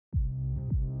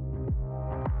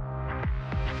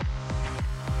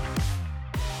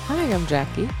Hi, I'm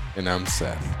Jackie, And I'm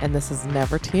Seth, and this is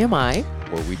Never TMI,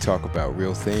 where we talk about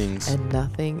real things. and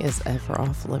nothing is ever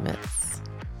off limits.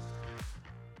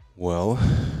 Well,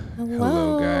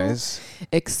 hello guys.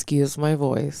 Excuse my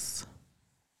voice.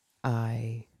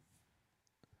 I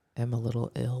am a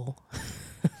little ill.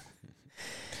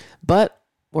 But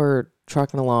we're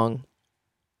trucking along.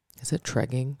 Is it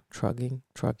trugging? I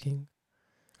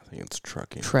think it's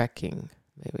trucking. Trekking,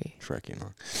 maybe. Trekking.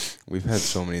 We've had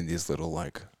so many of these little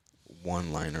like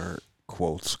one-liner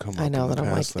quotes come up. I know in the that I'm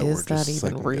like, past that is we're that just even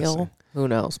second real? guessing. Who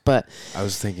knows? But I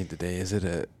was thinking today,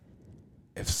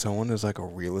 if someone is like a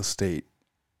real estate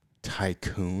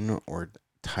tycoon or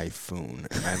typhoon,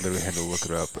 and I literally had to look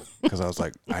it up because I was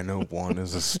like, I know one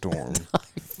is a storm.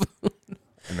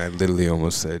 And I literally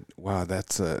almost said, wow,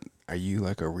 are you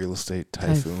like a real estate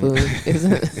typhoon?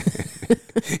 Isn't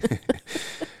it?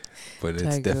 But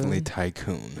it's definitely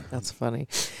tycoon. That's funny.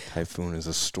 Typhoon is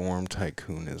a storm.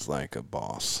 Tycoon is like a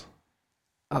boss.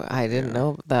 Oh, I didn't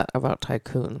know that about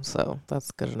tycoon, so that's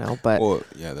good to know. But well,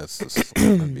 yeah,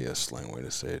 that'd be a slang way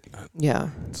to say it. Yeah,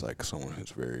 It's like someone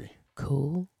who's very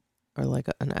cool, or like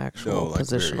an actual like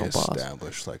positional very boss.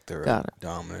 established, like they're Got a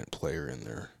dominant player in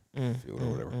their field or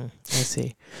whatever. I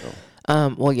see.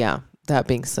 So. Well, yeah. That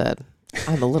being said,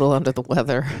 I'm a little under the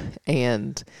weather,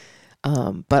 and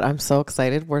but I'm so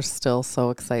excited. We're still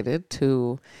so excited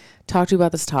to talk to you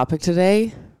about this topic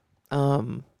today.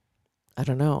 I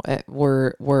don't know.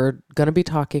 We're gonna be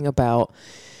talking about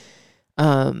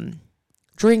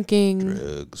drinking,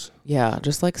 Drugs. Yeah,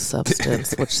 just like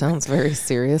substance, which sounds very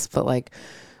serious, but like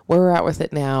where we're at with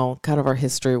it now, kind of our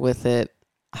history with it,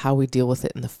 how we deal with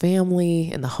it in the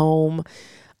family, in the home,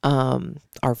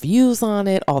 our views on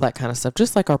it, all that kind of stuff,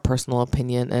 just like our personal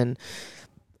opinion. And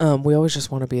we always just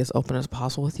want to be as open as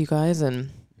possible with you guys.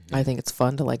 And I think it's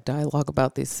fun to like dialogue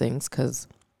about these things because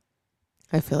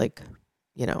I feel like,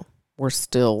 we're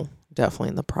still definitely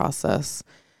in the process,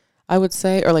 I would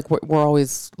say, or like we're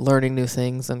always learning new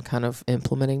things and kind of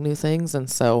implementing new things. And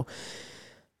so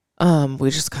we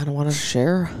just kind of want to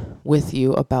share with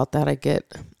you about that. I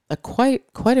get quite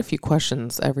a few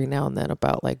questions every now and then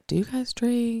about like, do you guys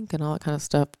drink and all that kind of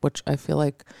stuff, which I feel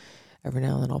like every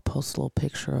now and then I'll post a little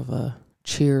picture of a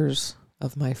cheers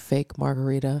of my fake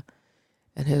margarita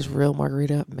and his real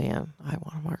margarita. Man, I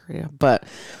want a margarita. But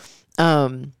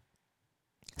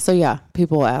so yeah,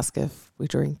 people ask if we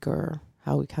drink or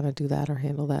how we kind of do that or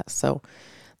handle that. So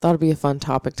thought it'd be a fun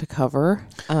topic to cover.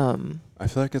 I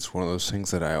feel like it's one of those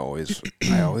things that I always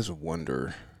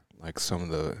wonder, like some of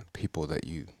the people that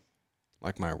you,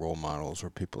 like my role models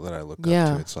or people that I look up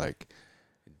to. It's like,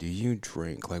 do you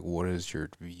drink? Like, what is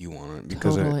your view on it?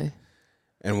 Because totally.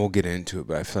 And we'll get into it,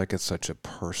 but I feel like it's such a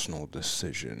personal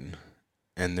decision,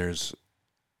 and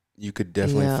you could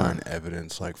definitely find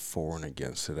evidence like for and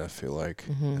against it, I feel like.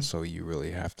 And so you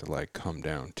really have to like come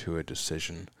down to a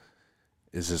decision.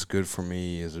 Is this good for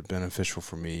me? Is it beneficial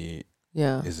for me?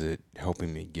 Yeah. Is it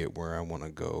helping me get where I want to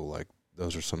go? Like,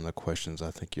 those are some of the questions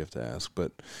I think you have to ask.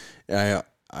 But I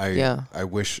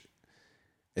wish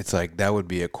it's like that would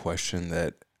be a question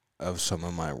that of some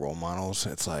of my role models.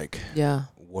 It's like,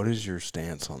 what is your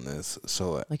stance on this?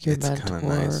 So like your it's kind of mentor.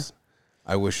 nice.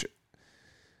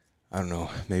 I don't know,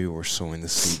 maybe we're sowing the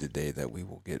seed today that we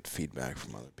will get feedback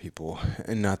from other people.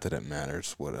 And not that it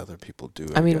matters what other people do.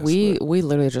 I mean, we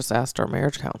literally just asked our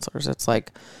marriage counselors. It's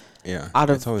like, out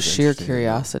of sheer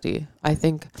curiosity, I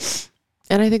think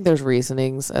there's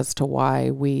reasonings as to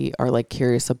why we are like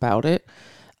curious about it.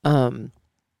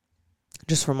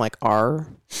 Just from like I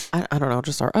don't know,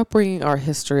 just our upbringing, our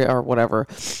history, or whatever.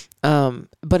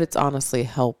 But it's honestly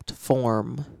helped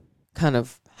form kind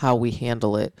of how we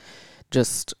handle it,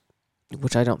 just,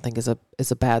 which I don't think is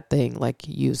a bad thing, like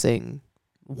using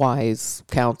wise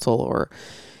counsel or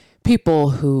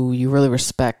people who you really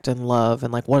respect and love,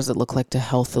 and like, what does it look like to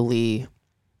healthily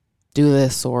do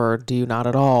this, or do you not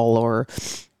at all? Or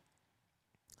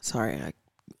sorry,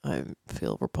 I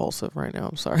feel repulsive right now.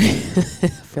 I'm sorry. I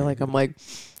feel like I'm like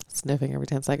sniffing every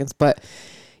 10 seconds. But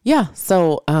yeah,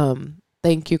 so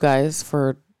thank you guys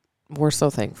we're so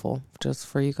thankful just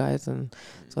for you guys, and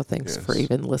so thanks for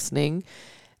even listening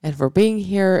and for being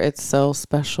here. It's so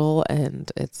special, and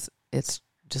it's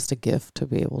just a gift to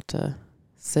be able to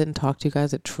sit and talk to you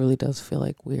guys. It truly does feel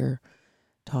like we're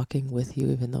talking with you,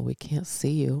 even though we can't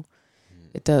see you.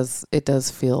 It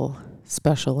does feel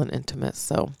special and intimate.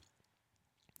 So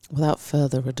without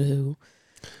further ado,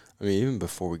 I mean, even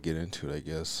before we get into it, I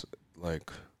guess,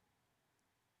 like,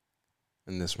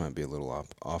 and this might be a little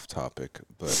off topic,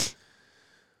 but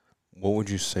what would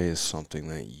you say is something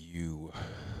that you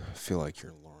feel like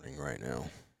you're learning right now?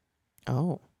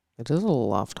 Oh, it is a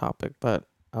little off topic, but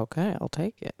Okay, I'll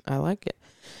take it. I like it.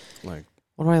 Like,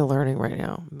 What am I learning right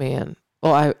now? Man.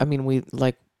 Well, I mean, we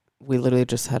literally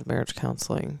just had marriage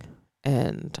counseling,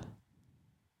 and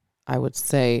I would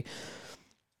say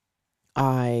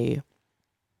the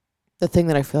thing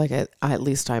that I feel like I at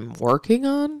least I'm working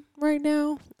on right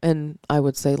now, and I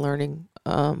would say learning,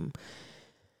 but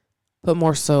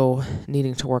more so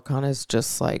needing to work on is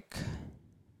just like,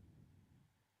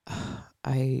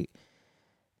 I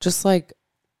just like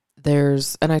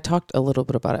and I talked a little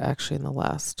bit about it actually in the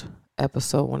last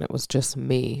episode when it was just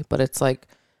me, but it's like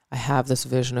I have this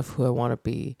vision of who I want to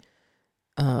be,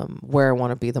 where I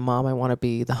want to be, the mom I want to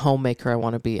be, the homemaker I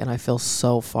want to be, and I feel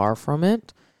so far from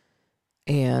it.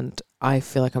 And I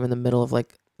feel like I'm in the middle of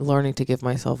like learning to give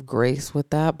myself grace with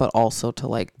that, but also to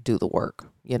like do the work,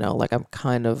 like I'm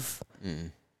kind of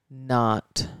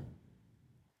not,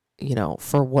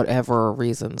 for whatever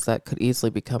reasons that could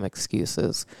easily become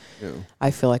excuses. yeah.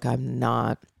 I feel like I'm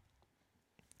not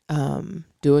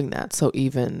doing that. So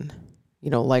even,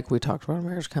 like we talked about in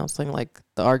marriage counseling, like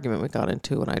the argument we got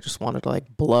into, and I just wanted to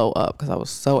like blow up because I was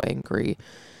so angry.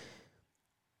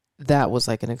 That was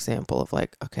like an example of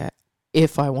like, okay,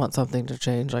 if I want something to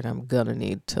change, like I'm gonna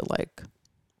need to like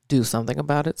do something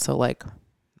about it. So like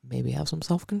maybe have some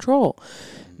self-control,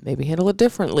 maybe handle it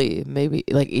differently. Maybe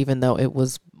like, even though it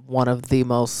was one of the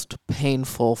most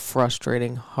painful,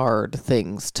 frustrating, hard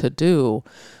things to do,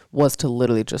 was to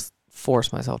literally just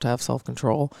force myself to have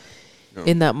self-control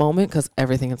in that moment, because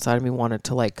everything inside of me wanted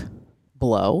to like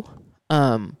blow.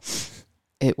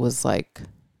 It was like,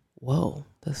 whoa,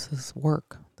 this is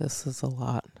work. This is a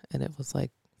lot. And it was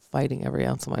like fighting every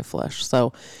ounce of my flesh.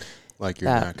 So Like,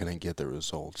 you're not going to get the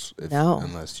results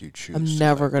unless you choose. I'm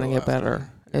never going to get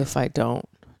better if I don't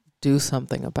do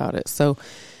something about it. So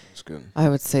that's good. I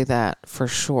would say that for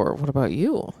sure. What about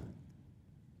you?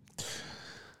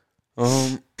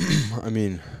 I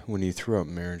mean, when you threw up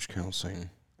marriage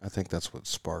counseling, I think that's what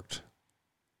sparked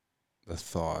the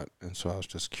thought. And so I was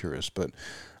just curious. But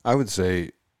I would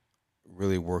say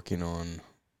really working on,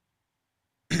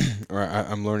 or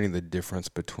I'm learning the difference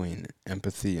between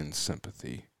empathy and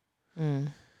sympathy.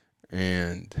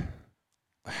 And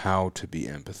how to be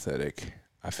empathetic.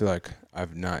 I feel like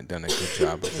I've not done a good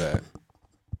job of that.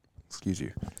 Excuse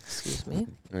you. Excuse me.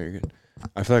 No, you're good.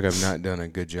 I feel like I've not done a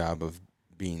good job of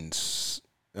being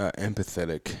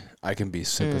empathetic. I can be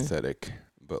sympathetic,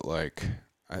 but like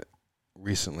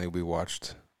recently we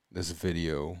watched this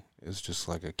video. It's just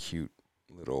like a cute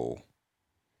little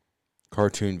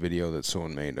cartoon video that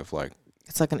someone made of like.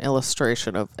 It's like an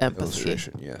illustration of empathy.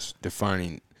 Illustration, yes.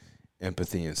 Defining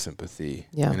empathy and sympathy.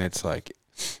 Yeah. And it's like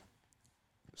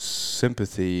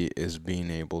sympathy is being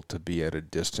able to be at a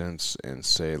distance and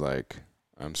say like,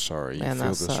 I'm sorry you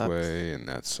feel this way and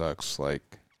that sucks,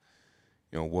 like,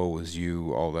 woe is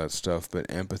you, all that stuff. But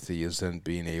empathy is then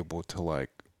being able to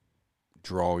like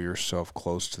draw yourself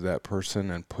close to that person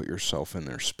and put yourself in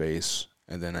their space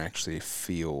and then actually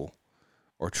feel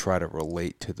or try to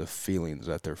relate to the feelings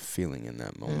that they're feeling in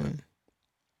that moment.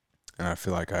 And I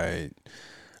feel like I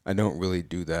don't really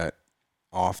do that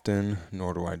often,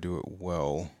 nor do I do it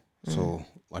well. So,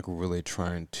 like, really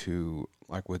trying to,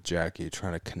 like with Jackie,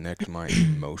 trying to connect my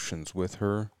emotions with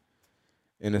her,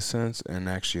 in a sense, and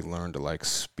actually learn to, like,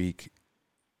 speak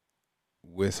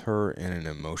with her in an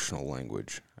emotional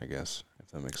language, I guess,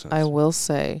 if that makes sense. I will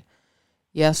say,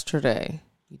 yesterday,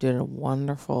 you did a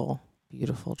wonderful,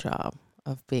 beautiful job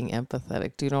of being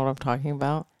empathetic. Do you know what I'm talking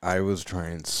about? I was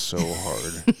trying so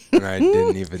hard, and I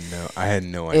didn't even know. I had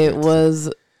no idea.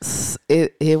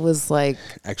 It was like,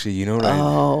 actually, you know what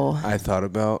I thought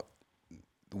about?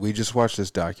 We just watched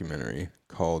this documentary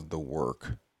called The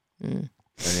Work, and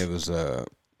it was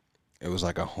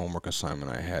like a homework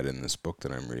assignment I had in this book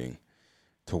that I'm reading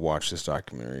to watch this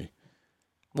documentary.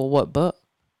 Well, what book?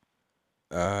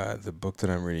 The book that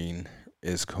I'm reading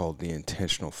is called The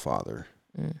Intentional Father.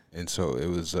 And so it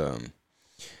was,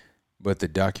 but the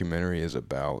documentary is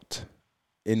about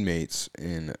inmates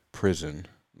in prison.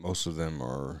 Most of them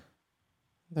are,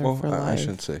 for life.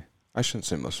 I shouldn't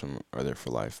say most of them are there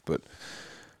for life, but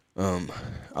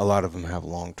a lot of them have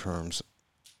long terms.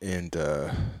 And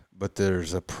but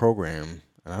there's a program,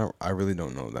 and I really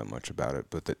don't know that much about it,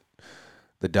 but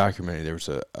the documentary, there's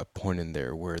a point in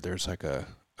there where there's like a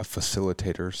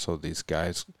facilitator. So these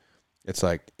guys, it's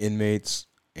like inmates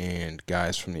and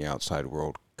guys from the outside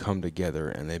world come together,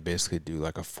 and they basically do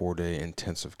like a 4-day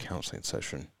intensive counseling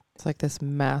session. It's like this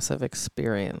massive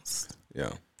experience.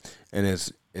 Yeah. And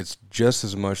it's just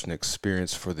as much an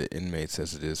experience for the inmates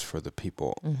as it is for the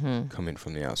people coming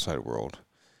from the outside world.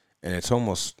 And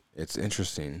it's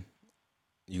interesting.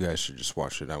 You guys should just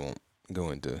watch it. I won't go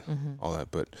into all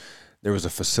that, but there was a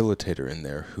facilitator in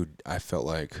there who I felt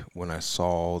like when I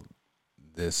saw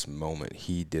this moment,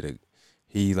 he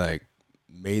like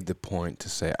made the point to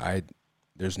say,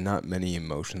 there's not many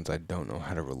emotions I don't know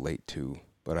how to relate to,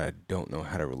 but I don't know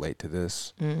how to relate to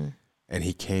this. And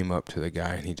he came up to the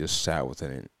guy and he just sat with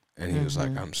it, and he was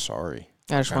like, I'm sorry.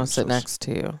 I just want to sit next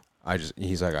to you.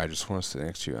 He's like, I just want to sit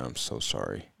next to you, and I'm so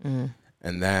sorry.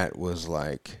 And that was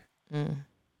like,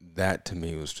 that to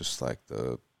me was just like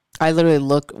I literally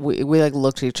we like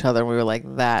looked at each other and we were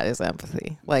like, that is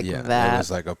empathy. Like that. It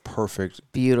was like a perfect,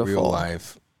 beautiful, real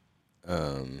life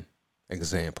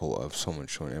example of someone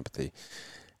showing empathy.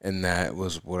 And that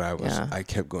was what I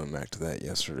kept going back to that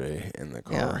yesterday in the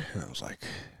car. And I was like,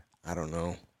 I don't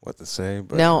know what to say.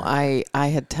 But no, I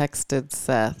had texted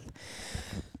Seth.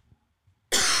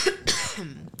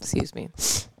 Excuse me.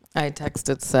 I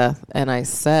texted Seth and I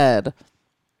said,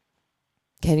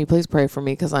 can you please pray for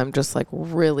me? Because I'm just like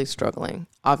really struggling.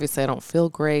 Obviously, I don't feel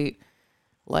great.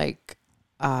 Like,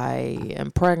 I am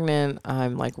pregnant.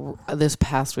 I'm like, this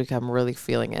past week, I'm really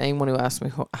feeling it. Anyone who asks me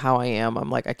how I am,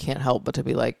 I'm like, I can't help but to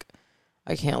be like,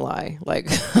 I can't lie. Like,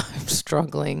 I'm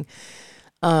struggling.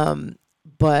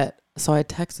 But so I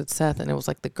texted Seth and it was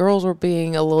like the girls were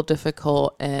being a little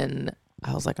difficult. And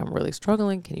I was like, I'm really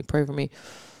struggling. Can you pray for me?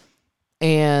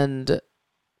 And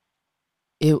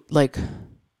it like,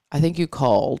 I think you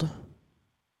called,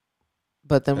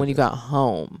 but then when you got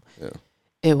home,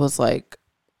 it was like,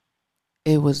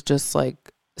 it was just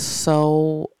like,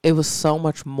 it was so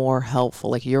much more helpful.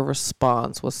 Like your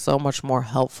response was so much more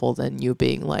helpful than you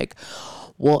being like,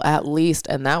 well, at least,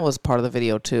 and that was part of the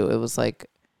video too. It was like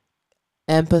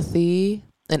empathy,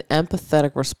 an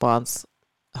empathetic response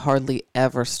hardly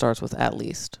ever starts with at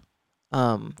least.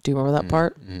 Do you remember that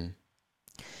part?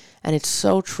 And it's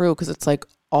so true because it's like,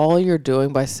 all you're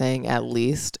doing by saying at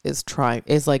least is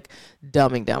like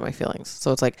dumbing down my feelings.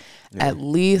 So it's like, at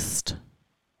least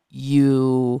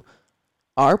you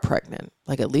are pregnant.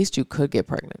 Like, at least you could get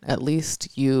pregnant. At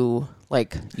least you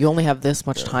only have this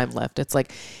much time left. It's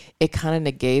like, it kind of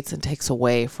negates and takes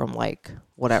away from like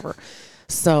whatever.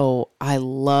 So I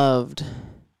loved,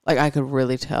 like, I could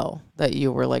really tell that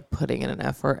you were like putting in an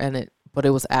effort but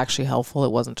it was actually helpful.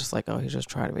 It wasn't just like, oh, he's just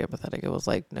trying to be empathetic. It was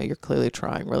like, no, you're clearly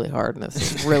trying really hard and this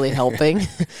is really helping.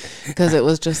 Because it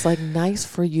was just like nice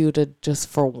for you to just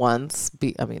for once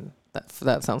be, I mean,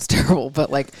 that sounds terrible, but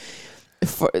like,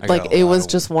 it was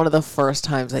just one of the first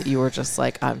times that you were just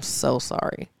like, I'm so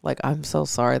sorry. Like, I'm so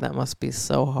sorry. That must be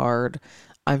so hard.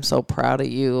 I'm so proud of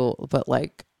you. But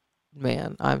like,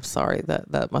 man, I'm sorry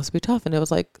that must be tough. And it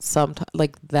was like,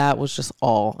 like that was just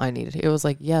all I needed. It was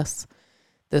like, yes,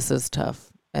 this is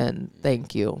tough. And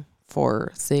thank you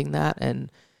for seeing that and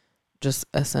just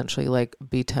essentially like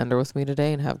be tender with me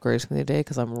today and have grace with me today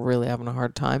because I'm really having a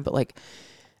hard time. But like,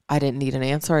 I didn't need an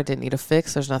answer. I didn't need a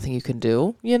fix. There's nothing you can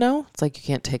do, you know? It's like, you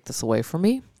can't take this away from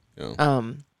me. Yeah.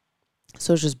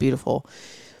 So it's just beautiful.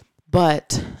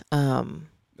 But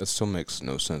that still makes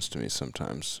no sense to me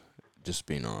sometimes, just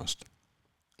being honest.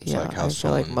 It's like how I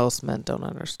feel like most men don't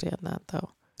understand that though.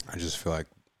 I just feel like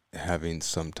having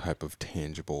some type of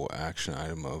tangible action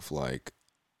item of like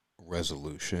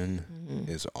resolution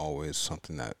is always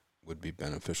something that would be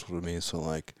beneficial to me. So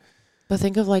like, but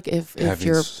think of like if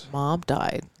your mom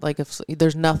died, like if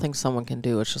there's nothing someone can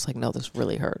do, it's just like, no, this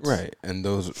really hurts. Right. And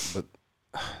but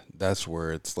that's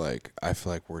where it's like, I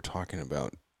feel like we're talking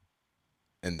about,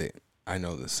 I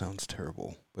know this sounds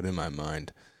terrible, but in my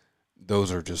mind,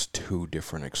 those are just two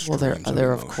different extremes. Well,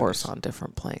 they're of course on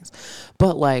different planes.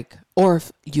 But like, or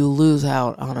if you lose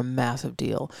out on a massive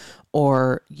deal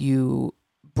or you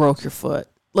broke your foot,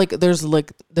 there's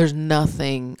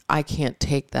nothing, I can't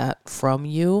take that from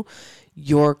you.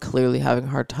 You're clearly having a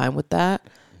hard time with that.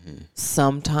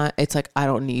 Sometimes it's like, I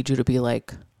don't need you to be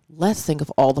like, let's think of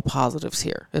all the positives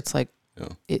here. It's like,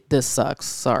 this sucks.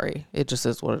 Sorry. It just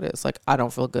is what it is. Like, I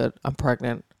don't feel good. I'm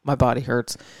pregnant. My body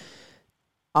hurts.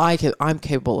 I'm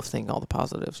capable of thinking all the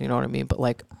positives, you know what I mean? But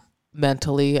like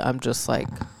mentally, I'm just like,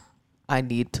 I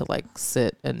need to like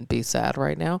sit and be sad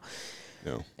right now.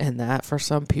 Yeah. And that for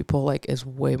some people like is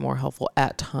way more helpful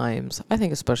at times. I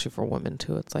think especially for women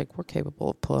too. It's like we're capable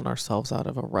of pulling ourselves out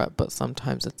of a rut, but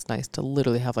sometimes it's nice to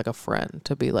literally have like a friend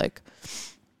to be like,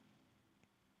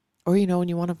 or you know, when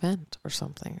you want to vent or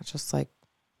something. It's just like,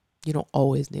 you don't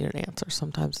always need an answer.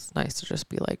 Sometimes it's nice to just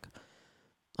be like,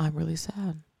 I'm really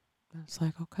sad. And it's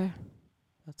like, okay,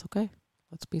 that's okay.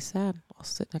 Let's be sad. I'll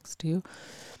sit next to you.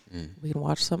 We can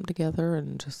watch something together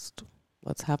and just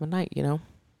let's have a night, you know?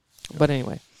 But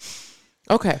anyway,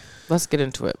 okay, let's get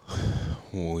into it.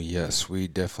 Well, yes, we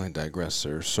definitely digress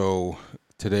there. So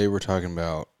today we're talking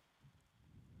about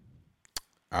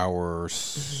our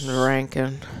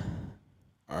Ranking.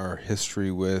 our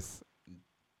history with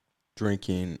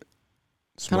drinking,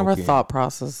 Kind of our smoking, thought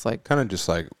process, like, kind of just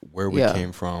like where we yeah.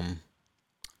 came from,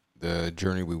 the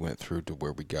journey we went through to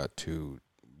where we got to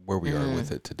where we are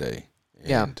with it today.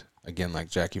 Yeah. And again, like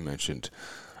Jackie mentioned,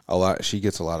 she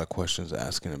gets a lot of questions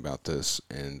asking about this,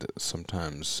 and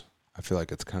sometimes I feel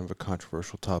like it's kind of a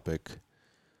controversial topic,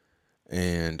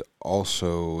 and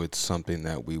also it's something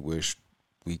that we wish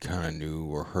we kind of knew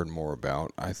or heard more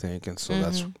about, I think. And so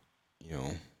that's,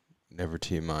 never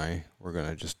TMI. We're going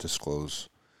to just disclose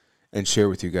and share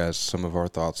with you guys some of our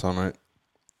thoughts on it.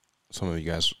 Some of you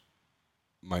guys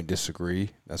might disagree.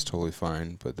 That's totally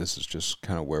fine. But this is just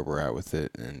kind of where we're at with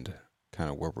it and kind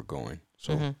of where we're going.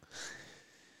 So you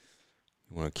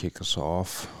want to kick us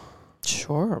off?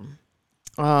 Sure.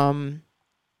 I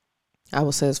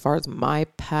will say, as far as my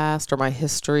past or my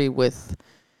history with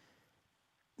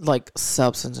like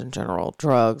substance in general,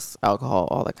 drugs, alcohol,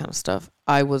 all that kind of stuff,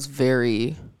 I was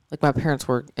very, like, my parents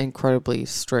were incredibly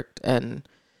strict, and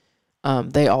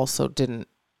they also didn't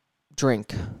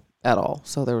drink at all.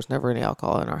 So there was never any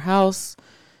alcohol in our house.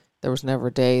 There was never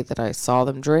a day that I saw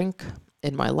them drink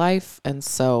in my life. And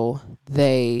so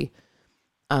they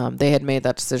had made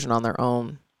that decision on their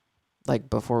own,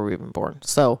 like, before we were even born.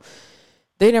 So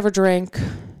they never drank.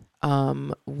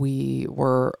 We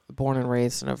were born and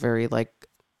raised in a very, like,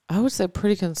 I would say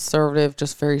pretty conservative,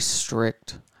 just very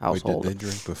strict household. Wait, did they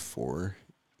drink before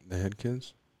they had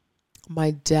kids?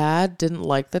 My dad didn't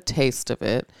like the taste of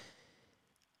it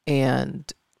and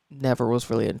never was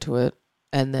really into it.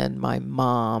 And then my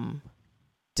mom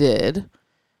did,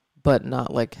 but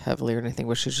not like heavily or anything,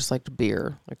 but she just liked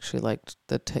beer. Like, she liked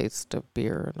the taste of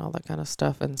beer and all that kind of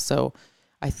stuff. And so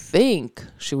I think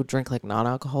she would drink like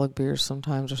non-alcoholic beers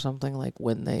sometimes or something, like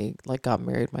when they like got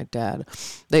married. My dad,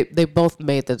 they both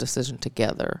made the decision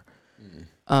together.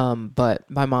 But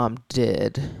my mom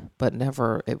did, but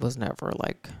never, it was never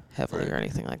like heavily or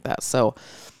anything like that. So,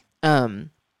 I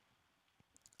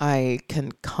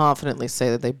can confidently say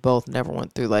that they both never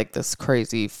went through like this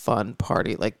crazy fun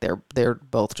party. Like, they're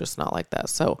both just not like that.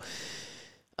 So,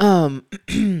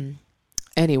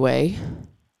 anyway,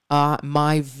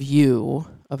 my view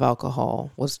of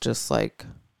alcohol was just like,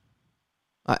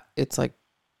 it's like,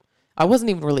 I wasn't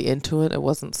even really into it. It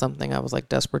wasn't something I was like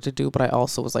desperate to do, but I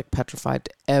also was like petrified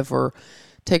to ever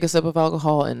take a sip of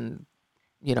alcohol in,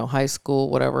 high school,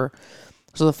 whatever.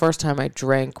 So the first time I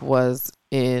drank was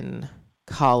in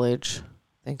college.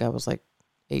 I think I was like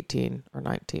 18 or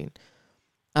 19.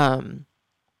 And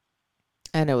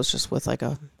it was just with like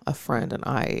a friend, and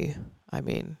I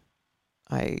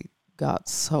got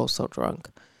so drunk.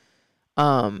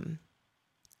 And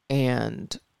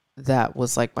that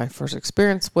was like my first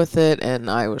experience with it, and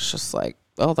I was just like,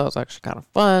 oh, that was actually kind of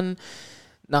fun.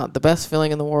 Not the best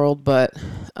feeling in the world, but it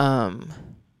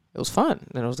was fun,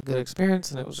 and it was a good experience,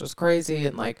 and it was just crazy,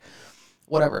 and like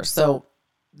whatever. So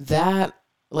that,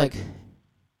 like,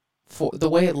 for the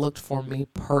way it looked for me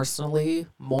personally,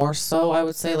 more so, I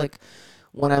would say, like,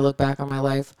 when I look back on my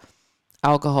life,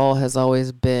 alcohol has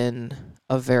always been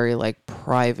a very like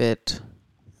private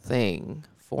thing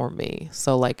for me.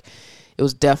 So like, it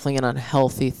was definitely an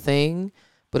unhealthy thing,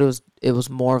 but it was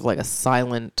more of like a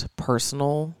silent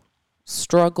personal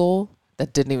struggle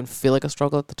that didn't even feel like a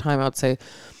struggle at the time. I would say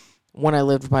when I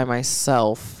lived by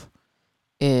myself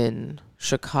in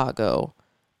Chicago,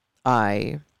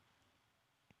 I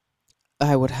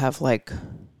would have like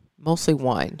mostly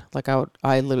wine. Like,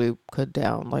 I literally could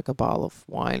down like a bottle of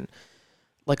wine,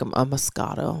 like a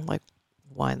Moscato, like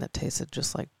wine that tasted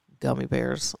just like gummy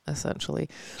bears, essentially.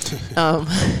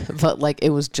 But like,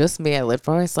 it was just me. I lived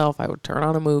by myself. I would turn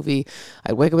on a movie.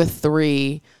 I'd wake up at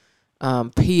 3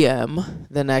 p.m.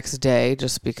 the next day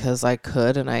just because I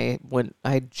could, and I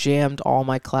jammed all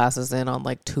my classes in on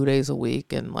like 2 days a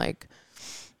week, and like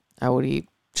I would eat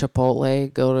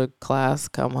Chipotle, go to class,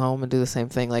 come home, and do the same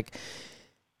thing. Like,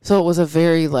 so it was a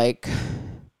very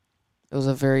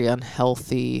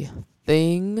unhealthy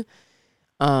thing.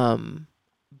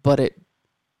 But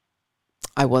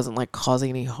I wasn't like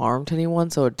causing any harm to anyone,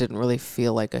 so it didn't really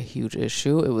feel like a huge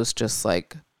issue. It was just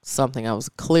like something I was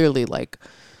clearly like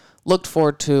looked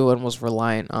forward to and was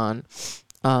reliant on.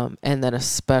 And then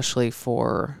especially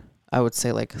for, I would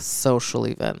say, like social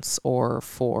events, or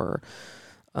for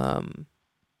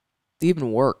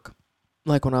even work.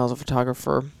 Like when I was a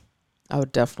photographer, I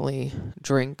would definitely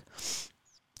drink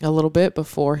a little bit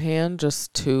beforehand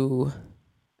just to,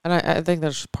 and I think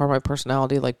that's just part of my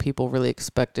personality. Like, people really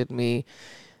expected me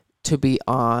to be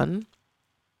on.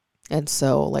 And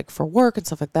so like for work and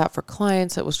stuff like that, for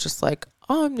clients, it was just like,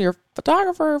 I'm your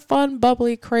photographer, fun,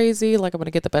 bubbly, crazy, like I'm going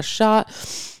to get the best shot.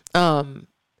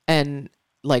 And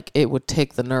like it would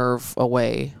take the nerve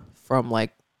away from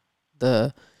like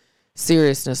the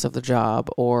seriousness of the job,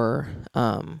 or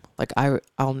like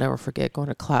I'll never forget going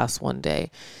to class one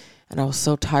day and I was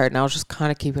so tired and I was just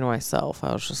kind of keeping to myself.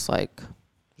 I was just like,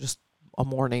 just a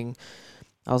morning,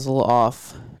 I was a little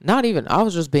off. Not even, I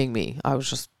was just being me. I was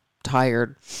just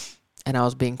tired and I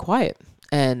was being quiet.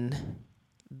 And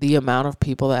the amount of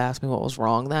people that asked me what was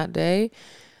wrong that day,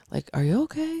 like, are you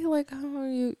okay? Like, how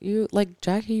are you like,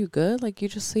 Jackie, you good? Like, you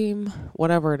just seem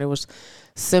whatever. And it was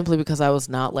simply because I was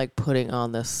not like putting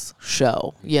on this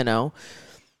show, you know?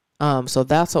 So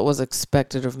that's what was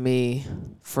expected of me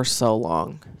for so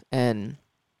long. And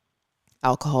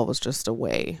alcohol was just a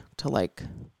way to like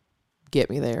get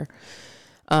me there.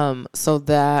 So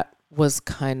that was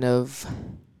kind of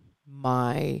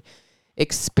my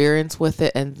experience with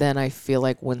it. And then I feel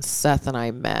like when Seth and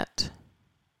I met,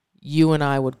 you and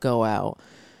I would go out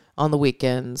on the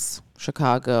weekends,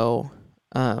 Chicago.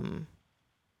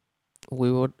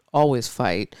 We would always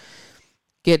fight,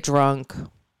 get drunk,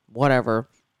 whatever.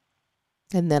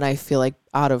 And then I feel like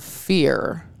out of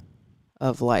fear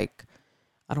of like,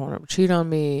 I don't want him to cheat on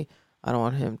me. I don't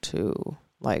want him to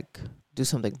like do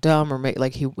something dumb or make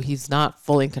like he's not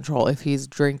fully in control. If he's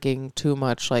drinking too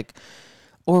much, like,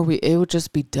 or it would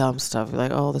just be dumb stuff.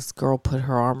 Like, oh, this girl put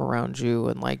her arm around you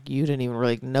and like you didn't even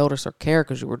really notice or care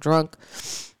because you were drunk.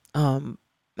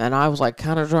 And I was like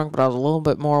kind of drunk, but I was a little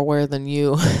bit more aware than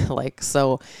you. Like,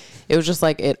 so it was just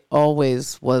like, it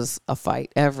always was a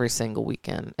fight every single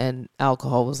weekend. And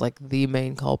alcohol was like the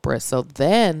main culprit. So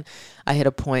then I hit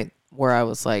a point where I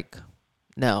was like,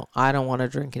 no, I don't want to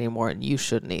drink anymore. And you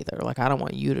shouldn't either. Like, I don't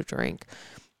want you to drink.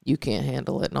 You can't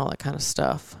handle it and all that kind of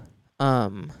stuff.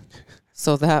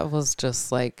 So that was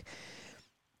just like,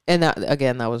 and that,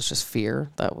 again, that was just fear.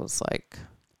 That was like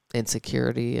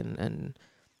insecurity and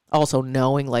also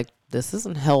knowing like this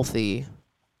isn't healthy.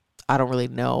 I don't really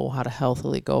know how to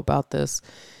healthily go about this.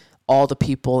 All the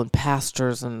people and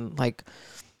pastors and like,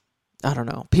 I don't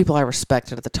know, people I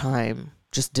respected at the time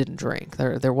just didn't drink.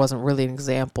 There wasn't really an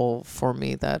example for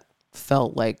me that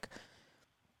felt like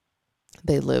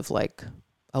they live like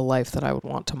a life that I would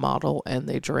want to model, and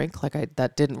they drink. Like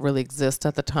that didn't really exist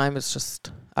at the time. It's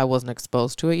just I wasn't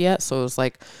exposed to it yet. So it was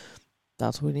like,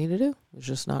 that's what we need to do. It's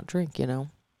just not drink, you know?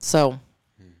 So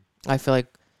I feel like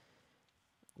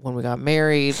when we got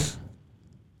married,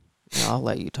 you know, I'll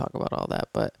let you talk about all that,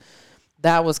 but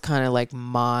that was kind of like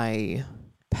my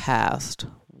past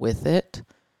with it,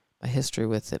 my history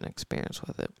with it, and experience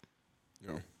with it.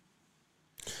 Yeah.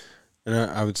 And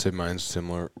I would say mine's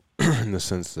similar in the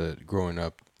sense that growing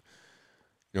up,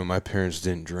 you know, my parents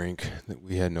didn't drink. That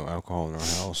we had no alcohol in our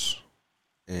house,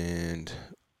 and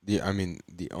the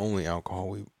only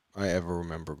alcohol I ever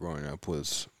remember growing up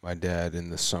was my dad in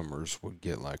the summers would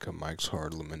get like a Mike's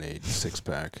Hard Lemonade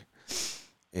 6-pack.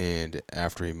 And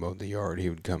after he mowed the yard, he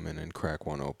would come in and crack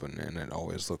one open, and it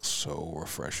always looked so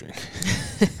refreshing.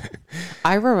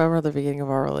 I remember the beginning of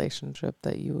our relationship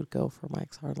that you would go for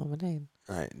Mike's Hard Lemonade.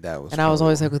 That was, and I was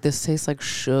always like, this tastes like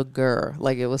sugar.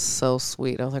 Like, it was so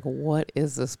sweet. I was like, what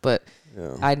is this? But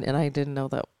yeah. I didn't know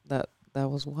that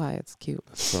was why. It's cute.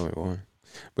 That's probably why.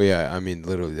 But yeah, I mean,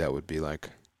 literally that would be like,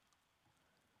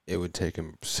 it would take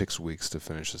him 6 weeks to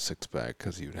finish a 6-pack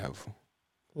because he would have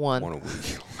one a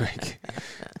week. Like,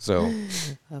 so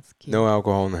that's cute. No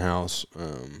alcohol in the house.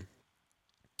 And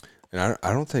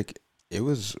I don't think it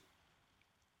was,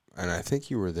 and I think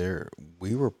you were there.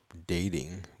 We were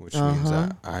dating, which means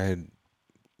I had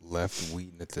left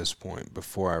Wheaton at this point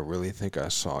before I really think I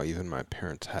saw even my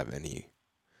parents have any.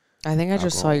 I think I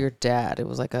just saw your dad. It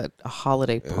was like a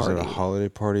holiday party. It was at a holiday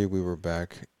party. We were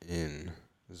back in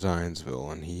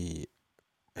Zionsville, and he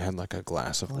had like a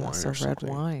glass of wine or something. Red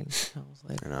wine. I was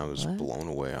like, and I was blown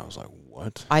away. I was like,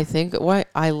 what? I think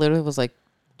I literally was like,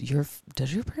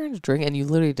 does your parents drink? And you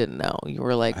literally didn't know. You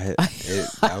were like,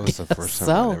 that was the first time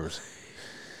I ever.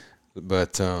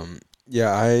 But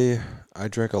yeah, I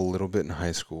drank a little bit in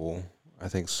high school. I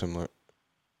think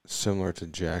similar to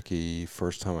Jackie.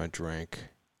 First time I drank,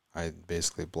 I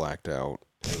basically blacked out.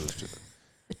 It was just,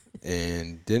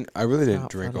 and I really didn't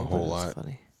drink a whole lot.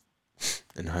 Funny.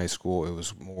 In high school, it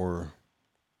was more.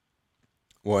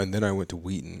 Well, and then I went to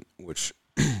Wheaton, which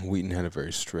Wheaton had a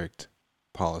very strict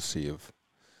policy of,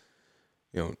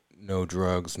 you know, no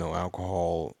drugs, no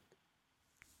alcohol,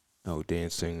 no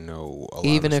dancing, no.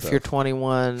 Even if you're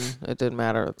 21, it didn't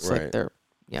matter. It's right. Like they're,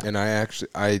 yeah. And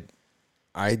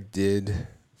I did,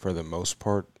 for the most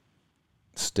part,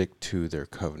 stick to their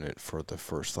covenant for the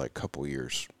first like couple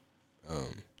years.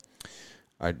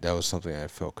 that was something I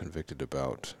felt convicted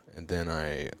about, and then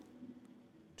I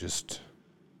just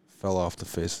fell off the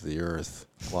face of the earth,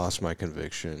 lost my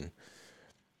conviction,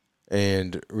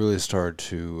 and really started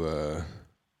to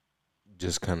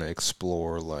just kind of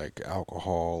explore like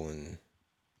alcohol and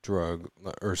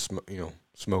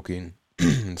smoking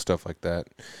and stuff like that.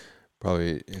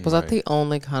 Probably Was that the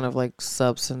only kind of like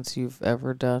substance you've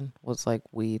ever done? Was like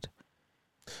weed?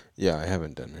 Yeah, I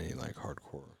haven't done any like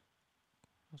hardcore.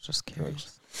 I was just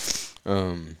curious.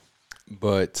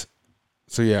 But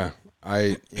so yeah,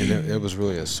 it was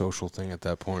really a social thing at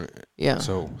that point. Yeah.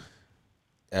 So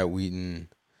at Wheaton,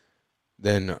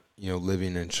 then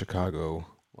living in Chicago,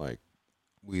 like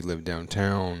we lived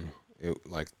downtown.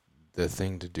 Like the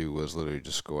thing to do was literally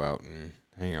just go out and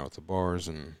hang out at the bars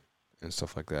and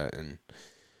stuff like that. And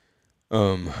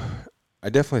I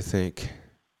definitely think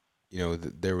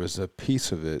there was a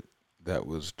piece of it that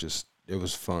was just, it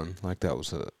was fun. Like that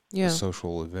was a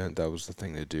social event. That was the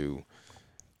thing to do.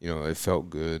 It felt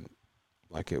good.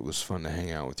 Like it was fun to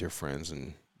hang out with your friends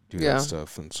and do that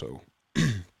stuff. And so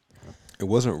it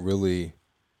wasn't really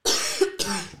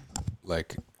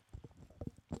like,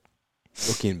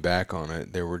 looking back on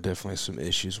it, there were definitely some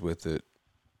issues with it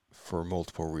for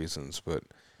multiple reasons, but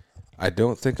I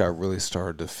don't think I really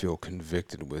started to feel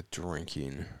convicted with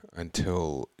drinking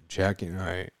until Jackie and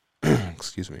I,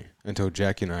 until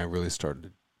Jackie and I really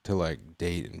started to like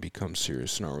date and become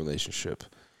serious in our relationship.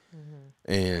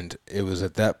 Mm-hmm. And it was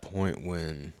at that point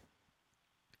when,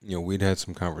 we'd had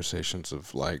some conversations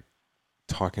of like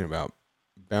talking about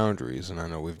boundaries. And I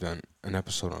know we've done an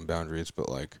episode on boundaries, but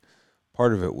like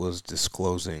part of it was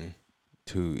disclosing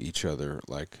to each other,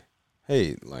 like,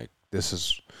 hey, like this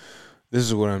is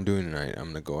what I'm doing tonight.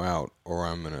 I'm going to go out, or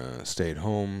I'm going to stay at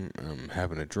home and I'm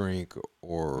having a drink,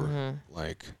 or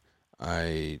like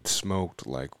I smoked,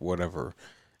 like whatever.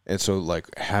 And so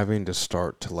like having to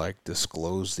start to like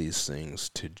disclose these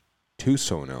things to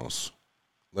someone else,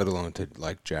 let alone to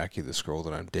like Jackie, this girl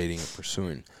that I'm dating and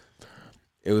pursuing,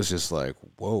 it was just like,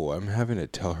 whoa, I'm having to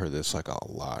tell her this like a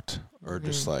lot, or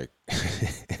just like,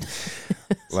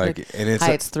 like, and it's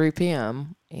hi, it's 3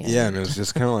 p.m. Yeah, and it was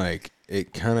just kind of like,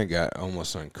 it kind of got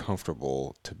almost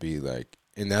uncomfortable to be like,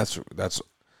 and that's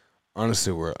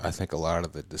honestly where I think a lot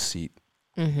of the deceit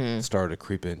started to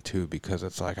creep in too, because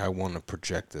it's like I want to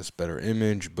project this better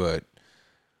image, but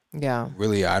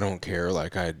really I don't care.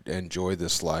 Like I enjoy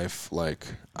this life. Like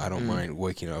I don't mind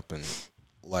waking up and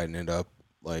lighting it up.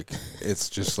 Like it's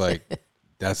just like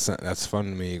that's fun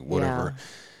to me. Whatever.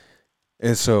 Yeah.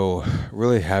 And so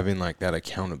really having like that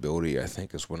accountability, I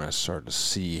think, is when I started to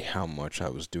see how much I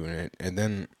was doing it. And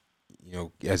then,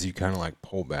 as you kind of like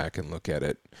pull back and look at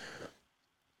it,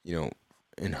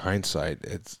 in hindsight,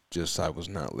 it's just I was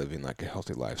not living like a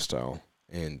healthy lifestyle.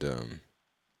 And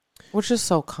which is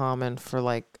so common for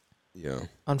like,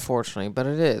 unfortunately, but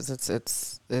it is.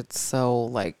 It's so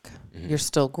like you're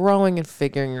still growing and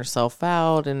figuring yourself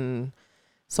out. And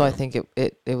so I think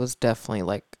it was definitely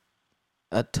like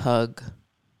a tug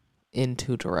in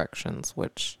two directions,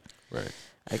 which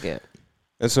I get.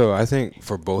 And so I think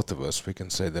for both of us, we can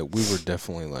say that we were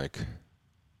definitely like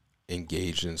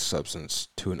engaged in substance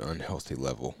to an unhealthy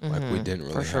level. Like we didn't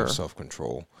really have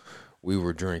self-control. We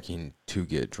were drinking to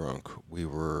get drunk. We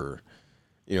were,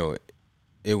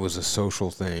 it was a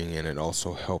social thing, and it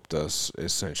also helped us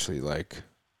essentially like,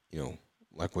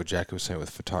 like what Jackie was saying with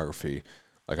photography.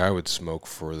 Like I would smoke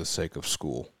for the sake of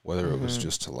school, whether it was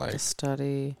just to like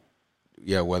study.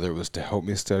 Yeah, whether it was to help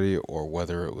me study or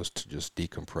whether it was to just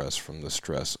decompress from the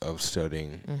stress of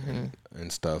studying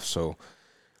and stuff. So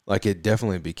like it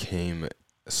definitely became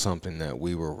something that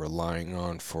we were relying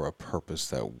on for a purpose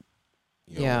that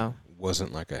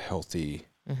wasn't like a healthy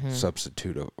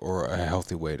substitute or a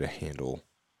healthy way to handle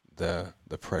the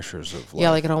pressures of life. Yeah,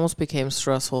 like it almost became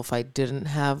stressful if I didn't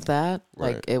have that.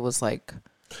 Right. Like it was like,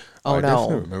 oh I no. I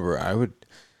definitely remember I would,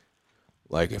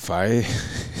 like if I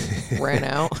ran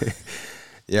out.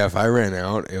 Yeah, if I ran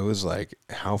out, it was like,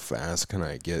 how fast can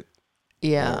I get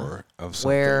more of something?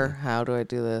 Where? How do I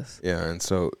do this? Yeah, and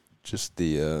so just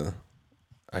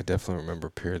I definitely remember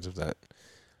periods of that.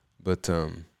 But,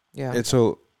 and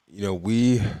so,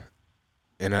 I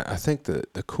think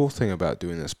the cool thing about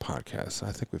doing this podcast,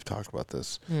 I think we've talked about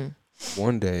this,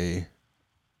 one day,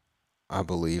 I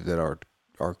believe that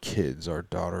our kids, our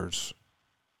daughters,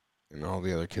 and all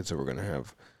the other kids that we're going to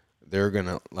have, they're going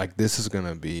to, like, this is going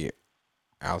to be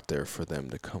out there for them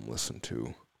to come listen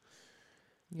to.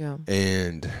 Yeah.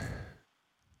 And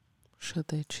should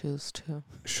they choose to?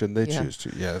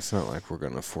 Yeah, it's not like we're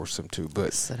going to force them to,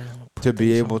 but to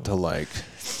be able to like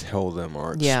tell them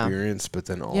our experience, but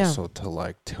then also to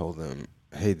like tell them,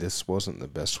 hey, this wasn't the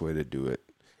best way to do it.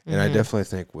 And I definitely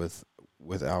think with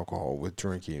alcohol, with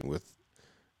drinking, with,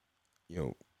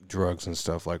 drugs and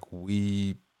stuff, like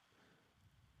and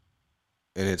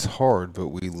it's hard, but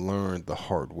we learned the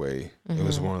hard way. It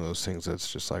was one of those things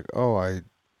that's just like, I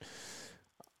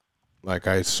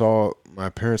saw my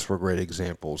parents were great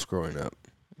examples growing up.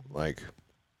 Like,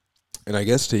 and I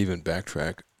guess to even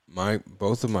backtrack,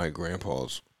 both of my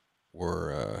grandpas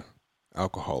were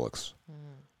alcoholics.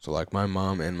 So like my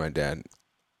mom and my dad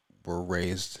were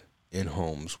raised in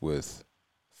homes with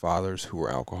fathers who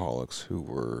were alcoholics,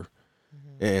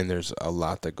 and there's a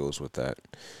lot that goes with that.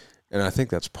 And I think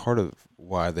that's part of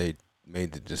why they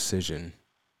made the decision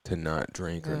to not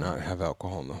drink or not have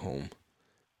alcohol in the home,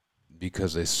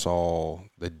 because they saw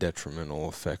the detrimental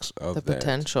effects of the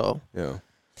potential. Yeah.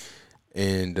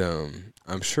 And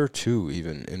I'm sure, too,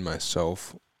 even in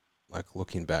myself, like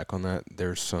looking back on that,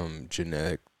 there's some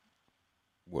genetic,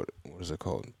 what is it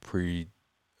called?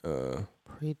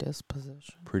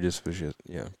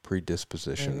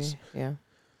 Predispositions. Maybe. Yeah.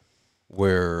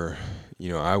 Where,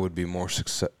 I would be more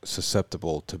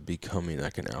susceptible to becoming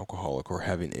like an alcoholic or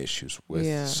having issues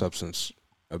with substance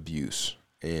abuse.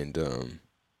 And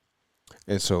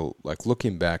so, like,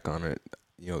 looking back on it,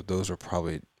 those are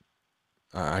probably,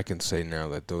 I can say now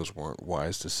that those weren't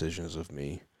wise decisions of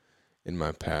me in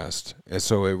my past. And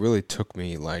so it really took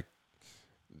me, like,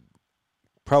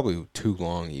 probably too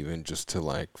long even just to,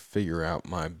 like, figure out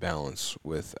my balance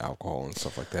with alcohol and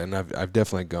stuff like that. And I've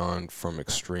definitely gone from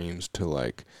extremes to,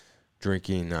 like,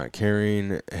 drinking, not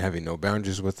caring, having no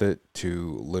boundaries with it,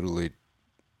 to literally,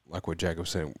 like what Jack was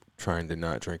saying, trying to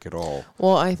not drink at all.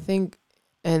 Well, I think,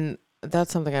 and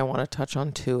that's something I want to touch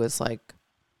on too, is like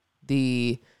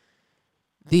the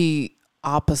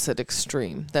opposite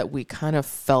extreme that we kind of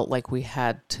felt like we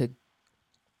had to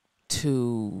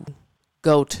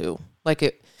go to. Like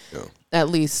it, at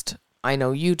least I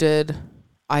know you did,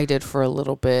 I did for a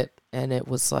little bit, and it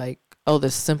was like, oh,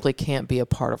 this simply can't be a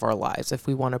part of our lives if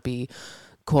we want to be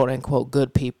quote unquote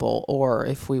good people, or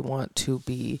if we want to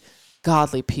be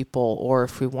godly people, or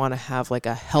if we want to have like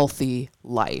a healthy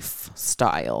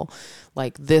lifestyle.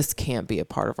 Like, this can't be a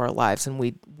part of our lives. And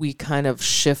we kind of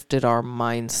shifted our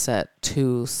mindset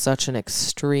to such an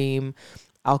extreme.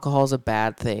 Alcohol is a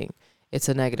bad thing. It's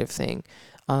a negative thing.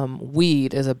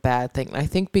 Weed is a bad thing. And I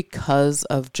think because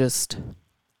of just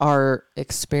our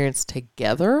experience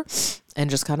together and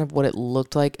just kind of what it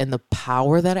looked like and the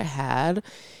power that it had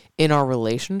in our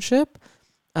relationship,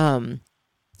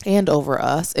 and over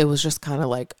us, it was just kind of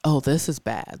like, oh, this is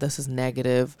bad. This is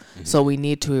negative. So we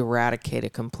need to eradicate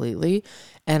it completely.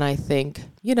 And I think,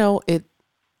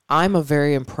 I'm a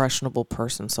very impressionable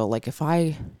person. So like if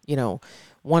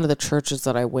one of the churches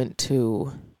that I went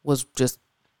to was just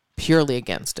purely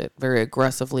against it, very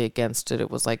aggressively against it. It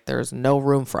was like, there's no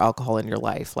room for alcohol in your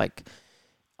life. Like,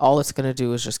 all it's going to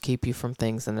do is just keep you from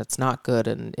things, and it's not good,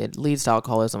 and it leads to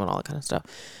alcoholism and all that kind of stuff.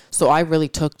 So I really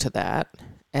took to that.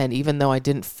 And even though I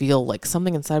didn't feel like,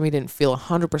 something inside me didn't feel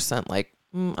 100% like,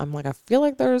 I'm like, I feel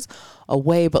like there's a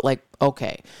way, but like,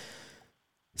 okay.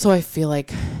 So I feel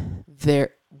like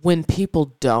when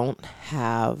people don't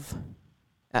have,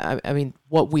 I mean,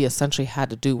 what we essentially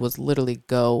had to do was literally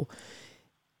go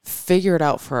figure it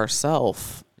out for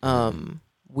ourselves.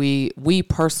 We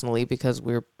personally, because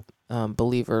we're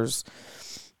believers,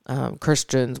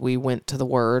 Christians, we went to the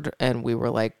Word and we were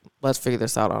like, let's figure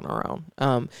this out on our own.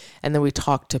 And then we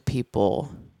talked to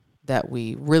people that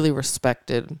we really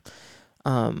respected,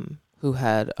 who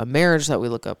had a marriage that we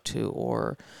look up to,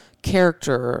 or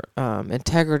character,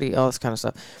 integrity, all this kind of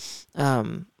stuff,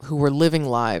 who were living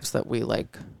lives that we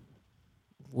like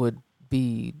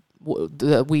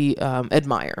that we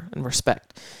admire and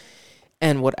respect,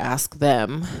 and would ask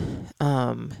them,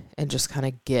 and just kind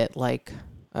of get like,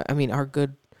 I mean, our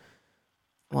good,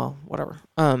 well, whatever.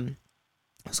 I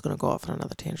was going to go off on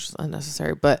another tangent, it's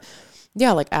unnecessary, but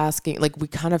yeah, like asking, like we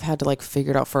kind of had to like figure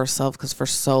it out for ourselves, because for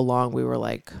so long we were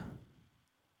like,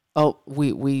 oh,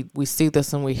 we see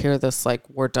this and we hear this, like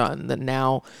we're done. That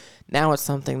now it's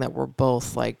something that we're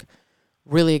both like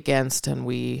really against, and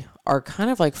we are kind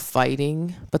of like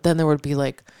fighting. But then there would be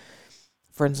like,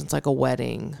 for instance, like a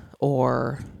wedding,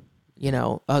 or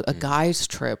a guy's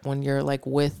trip, when you're like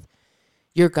with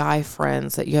your guy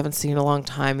friends that you haven't seen in a long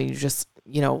time, and you just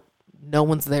no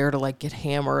one's there to like get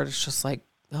hammered. It's just like,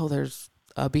 oh, there's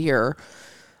a beer,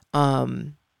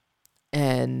 and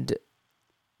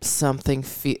something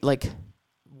like,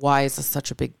 why is this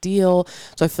such a big deal?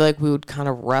 So I feel like we would kind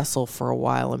of wrestle for a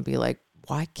while and be like,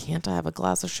 why can't I have a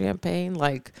glass of champagne?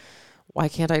 Like, why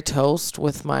can't I toast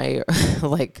with my,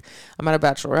 like, I'm at a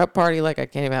bachelorette party, like I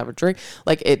can't even have a drink.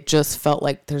 Like, it just felt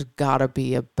like there's gotta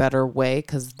be a better way,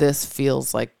 because this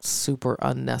feels like super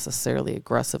unnecessarily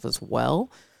aggressive as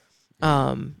well.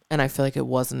 And I feel like it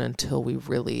wasn't until we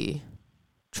really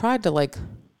tried to like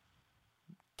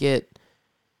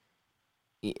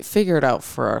figure it out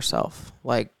for ourselves.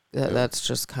 Like that's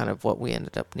just kind of what we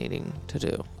ended up needing to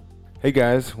do. Hey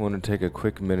guys, want to take a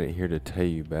quick minute here to tell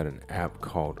you about an app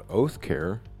called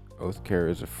OathCare. OathCare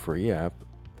is a free app,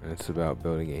 and it's about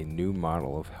building a new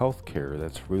model of healthcare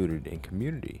that's rooted in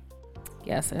community.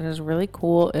 Yes, it is really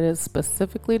cool. It is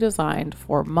specifically designed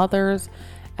for mothers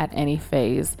at any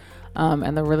phase.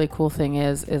 And the really cool thing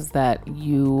is that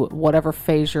you, whatever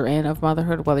phase you're in of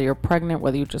motherhood, whether you're pregnant,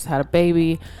 whether you just had a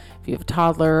baby, if you have a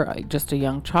toddler, just a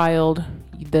young child,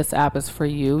 this app is for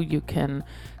you. You can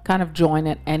kind of join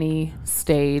at any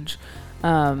stage.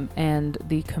 And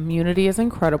the community is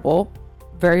incredible,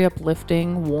 very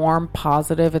uplifting, warm,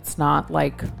 positive. It's not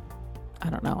like, I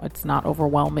don't know, it's not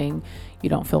overwhelming. You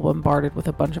don't feel bombarded with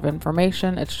a bunch of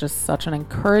information. It's just such an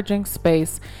encouraging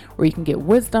space where you can get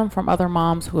wisdom from other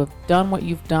moms who have done what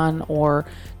you've done, or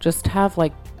just have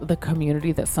like the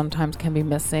community that sometimes can be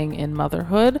missing in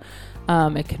motherhood.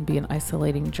 It can be an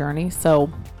isolating journey.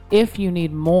 So if you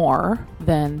need more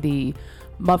than the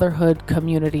motherhood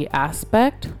community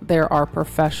aspect, there are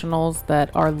professionals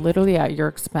that are literally at your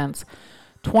expense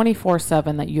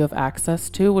 24/7 that you have access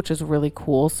to, which is really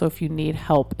cool. So if you need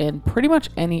help in pretty much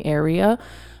any area,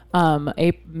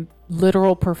 a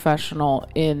literal professional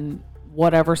in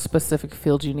whatever specific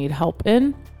field you need help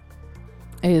in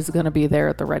is going to be there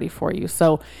at the ready for you.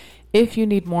 So if you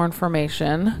need more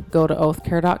information, go to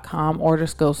oathcare.com or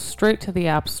just go straight to the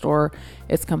App Store.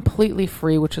 It's completely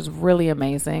free, which is really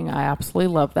amazing. I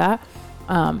absolutely love that.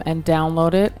 And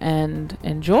download it and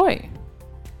enjoy.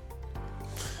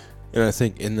 And I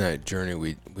think in that journey,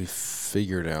 we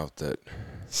figured out that,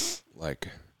 like,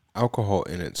 alcohol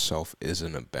in itself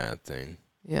isn't a bad thing.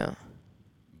 Yeah.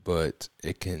 But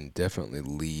it can definitely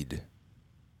lead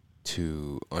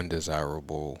to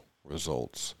undesirable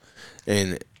results.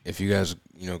 And if you guys,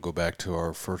 go back to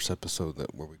our first episode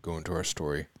where we go into our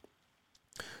story,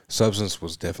 substance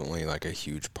was definitely like a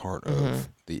huge part of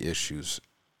the issues,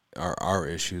 our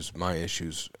issues, my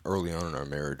issues early on in our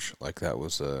marriage. Like that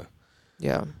was a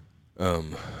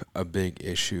big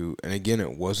issue. And again,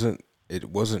 it wasn't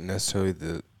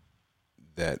necessarily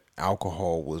that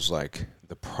alcohol was like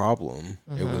the problem.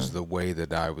 It was the way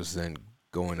that I was then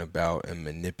going about and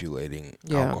manipulating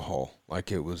alcohol.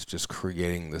 Like it was just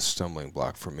creating this stumbling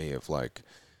block for me of like,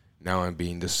 now I'm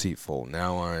being deceitful.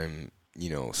 Now I'm,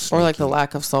 sneaky. Or like the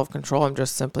lack of self-control. I'm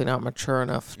just simply not mature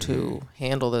enough to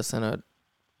handle this in a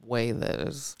way that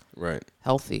is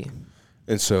healthy.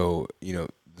 And so,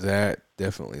 that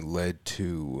definitely led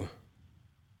to,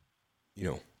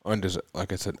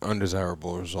 like I said,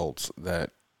 undesirable results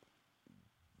that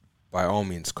by all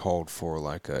means called for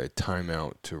like a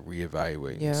timeout to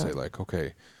reevaluate and say like,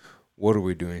 okay, what are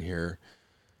we doing here?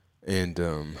 And,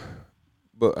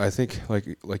 but I think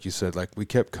like you said, like we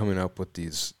kept coming up with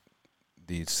these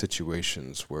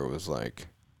situations where it was like,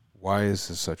 why is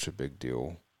this such a big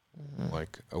deal?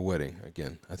 Like a wedding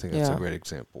again. I think that's a great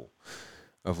example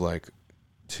of like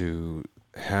to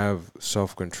have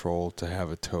self-control, to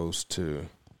have a toast, to,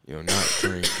 not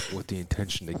drink with the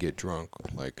intention to get drunk.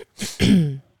 Like,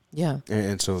 yeah.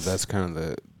 And so that's kind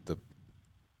of the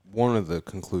one of the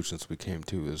conclusions we came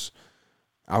to is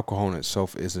alcohol in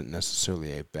itself isn't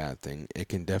necessarily a bad thing. It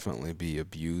can definitely be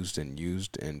abused and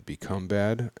used and become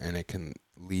bad, and it can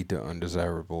lead to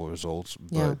undesirable results.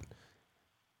 But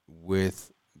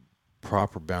with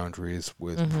proper boundaries,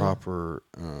 with proper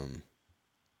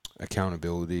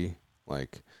accountability,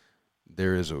 like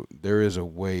there is a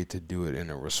way to do it in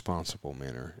a responsible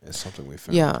manner. It's something we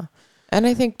found. Yeah. And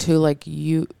I think too, like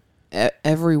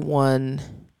everyone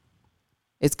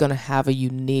is going to have a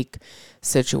unique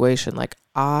situation. Like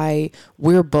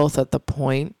we're both at the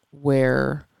point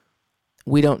where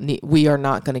we are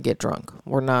not going to get drunk.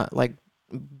 We're not like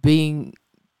being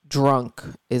drunk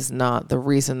is not the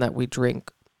reason that we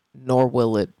drink, nor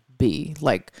will it be.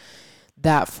 Like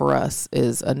that for us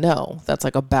is a no. That's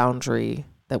like a boundary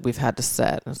that we've had to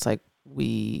set. And it's like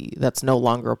that's no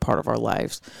longer a part of our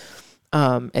lives.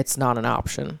 It's not an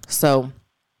option. So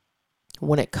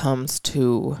when it comes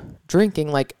to drinking,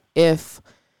 like if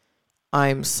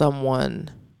I'm someone,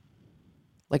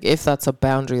 like if that's a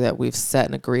boundary that we've set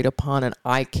and agreed upon and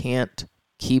I can't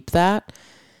keep that,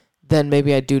 then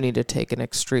maybe I do need to take an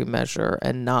extreme measure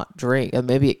and not drink. And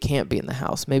maybe it can't be in the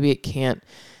house. Maybe it can't,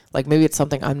 like maybe it's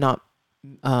something I'm not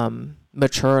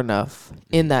mature enough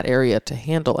in that area to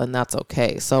handle, and that's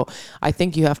okay. So I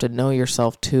think you have to know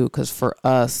yourself too, because for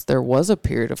us, there was a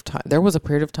period of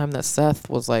time that Seth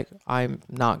was like, I'm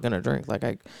not gonna drink, like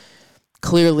I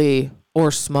clearly,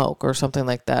 or smoke or something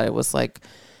like that. It was like,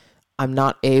 I'm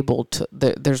not able to,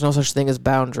 there's no such thing as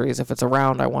boundaries. If it's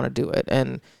around, I want to do it,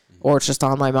 and or it's just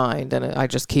on my mind and I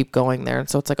just keep going there. And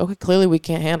so it's like, okay, clearly we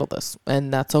can't handle this,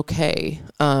 and that's okay.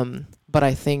 But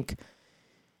I think,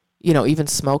 you know, even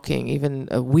smoking, even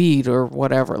a weed or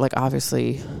whatever, like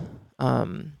obviously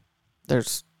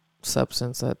there's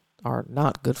substances that are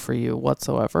not good for you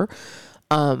whatsoever.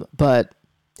 But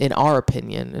in our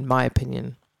opinion, in my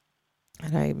opinion,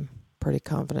 and I'm pretty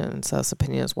confident in Seth's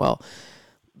opinion as well,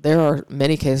 there are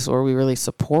many cases where we really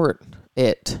support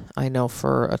it. I know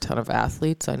for a ton of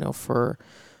athletes, I know for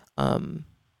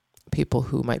people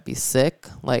who might be sick,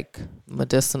 like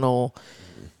medicinal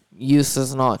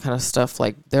uses and all that kind of stuff.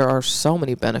 Like there are so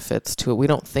many benefits to it. We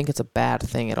don't think it's a bad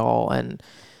thing at all. And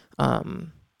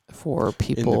for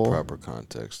people in the proper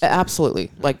context,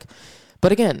 absolutely. Like,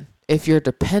 but again, if you're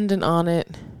dependent on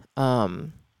it,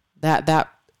 that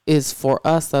is for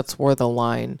us, that's where the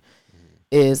line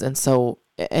is. And so,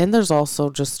 and there's also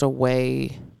just a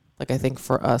way, like I think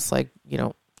for us, like, you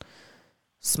know,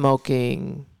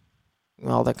 smoking,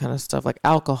 all that kind of stuff, like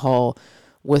alcohol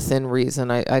within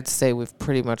reason, I'd say we've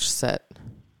pretty much set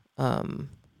some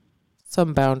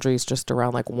boundaries just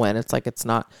around like when it's like,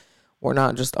 we're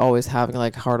not just always having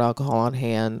like hard alcohol on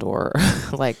hand, or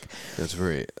like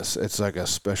it's like a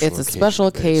special it's a special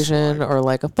occasion or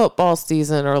like a football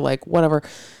season or like whatever.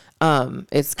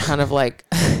 It's kind of like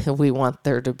we want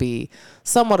there to be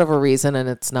somewhat of a reason, and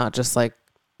it's not just like,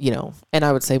 you know, and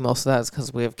I would say most of that is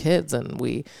because we have kids and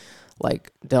we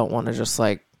like don't want to just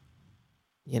like,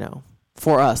 you know,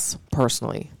 for us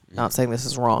personally, not saying this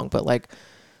is wrong, but like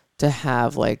to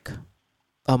have like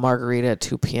a margarita at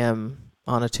 2 p.m.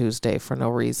 on a Tuesday for no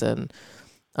reason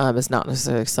is not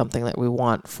necessarily something that we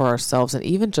want for ourselves. And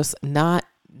even just not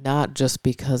just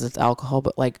because it's alcohol,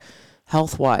 but like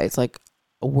health wise, like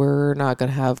we're not going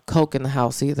to have Coke in the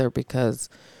house either, because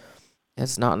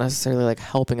it's not necessarily like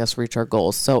helping us reach our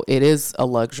goals. So it is a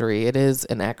luxury. It is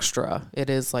an extra. It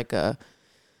is like a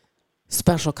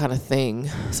special kind of thing.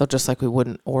 So just like we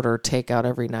wouldn't order takeout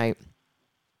every night,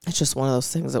 it's just one of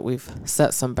those things that we've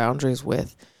set some boundaries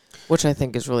with, which I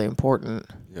think is really important.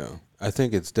 Yeah. I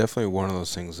think it's definitely one of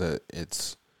those things that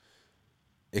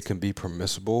it can be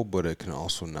permissible, but it can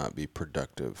also not be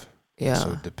productive. Yeah.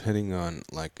 So depending on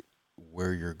like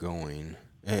where you're going,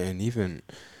 and even,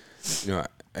 you know,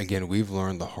 again, we've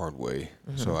learned the hard way.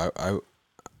 Mm-hmm. So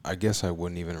I guess I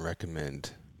wouldn't even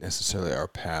recommend necessarily our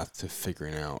path to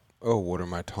figuring out, oh, what are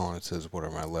my tolerances? What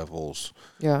are my levels?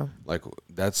 Yeah. Like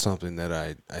that's something that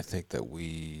I think that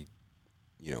we,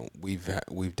 you know,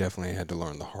 we've definitely had to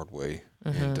learn the hard way.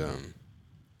 Mm-hmm. And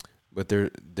but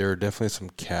there are definitely some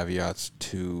caveats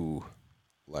to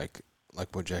like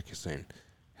what Jackie's saying,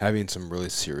 having some really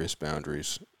serious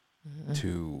boundaries. Mm-hmm.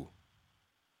 To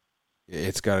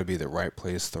it's got to be the right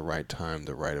place, the right time,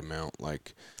 the right amount.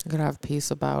 Like you gotta have peace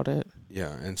about it.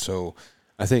 Yeah, and so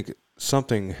I think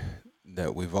something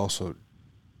that we've also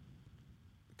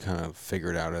kind of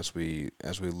figured out as we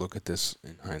look at this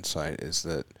in hindsight is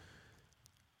that,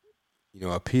 you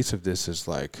know, a piece of this is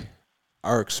like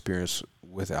our experience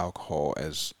with alcohol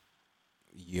as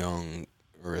young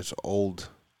or as old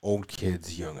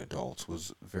kids, young adults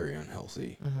was very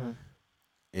unhealthy. Mm-hmm.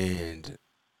 And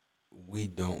we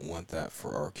don't want that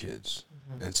for our kids.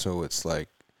 Mm-hmm. And so it's like,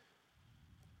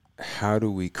 how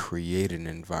do we create an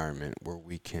environment where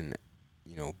we can,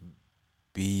 you know,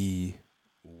 be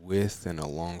with and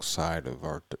alongside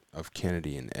of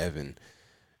Kennedy and Evan,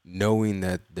 knowing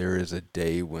that there is a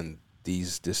day when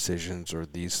these decisions or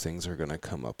these things are going to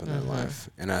come up in mm-hmm. their life.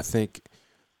 And I think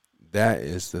that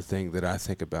is the thing that I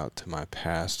think about to my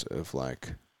past of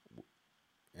like,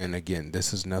 and again,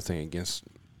 this is nothing against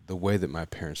the way that my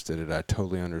parents did it. I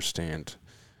totally understand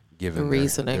given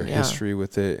their history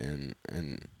with it. And,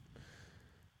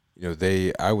 you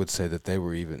know, I would say that they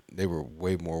were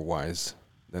way more wise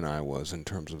than I was in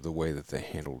terms of the way that they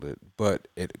handled it. But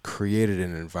it created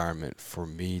an environment for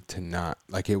me to not,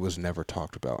 like it was never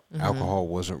talked about. Mm-hmm. Alcohol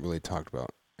wasn't really talked about.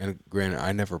 And granted,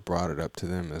 I never brought it up to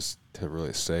them as to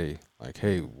really say like,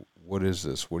 hey, what is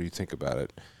this? What do you think about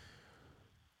it?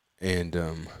 And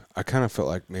I kind of felt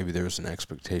like maybe there was an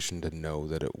expectation to know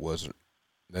that it was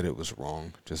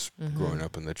wrong, just mm-hmm. growing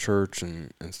up in the church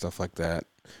and stuff like that.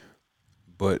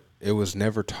 But it was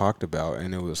never talked about,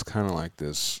 and it was kind of like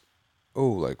this,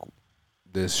 like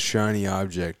this shiny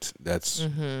object that's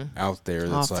mm-hmm. out there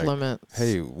that's off like, limits.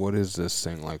 Hey, what is this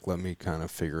thing? Like, let me kind of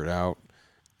figure it out.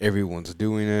 everyone's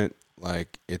doing it.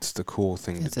 Like, it's the cool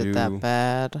thing Is to it do. that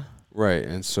bad? Right.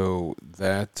 And so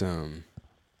that,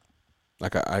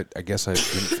 like, I guess I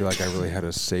didn't feel like I really had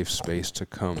a safe space to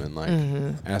come and, like,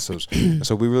 ask those.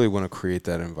 So we really want to create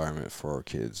that environment for our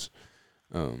kids.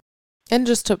 And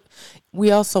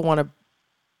we also want to,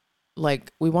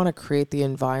 like, we want to create the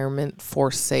environment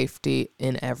for safety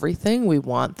in everything. We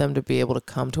want them to be able to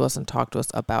come to us and talk to us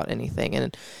about anything.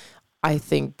 And I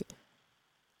think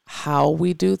how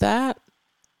we do that,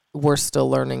 we're still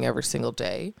learning every single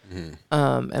day.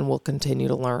 And we'll continue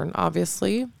to learn,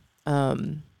 obviously.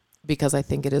 Because I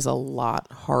think it is a lot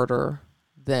harder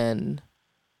than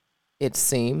it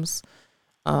seems.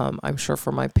 I'm sure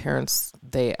for my parents,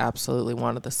 they absolutely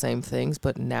wanted the same things,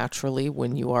 but naturally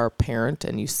when you are a parent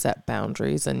and you set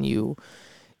boundaries and you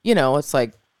know, it's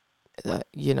like,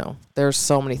 you know, there's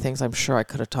so many things I'm sure I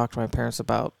could have talked to my parents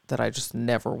about that I just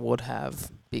never would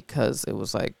have, because it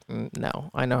was like, no,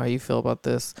 I know how you feel about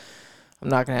this. I'm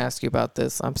not going to ask you about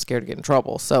this. I'm scared to get in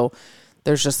trouble. So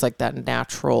there's just like that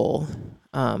natural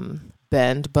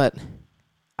bend. But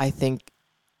I think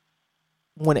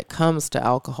when it comes to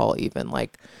alcohol, even,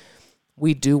 like,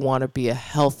 we do want to be a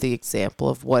healthy example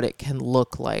of what it can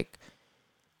look like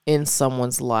in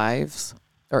someone's lives,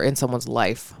 or in someone's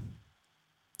life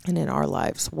and in our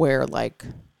lives, where, like,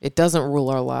 it doesn't rule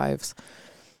our lives.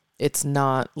 It's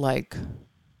not like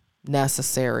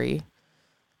necessary,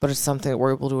 but it's something that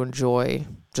we're able to enjoy,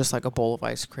 just like a bowl of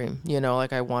ice cream. You know,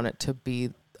 like, I want it to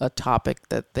be a topic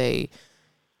that they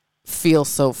feel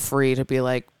so free to be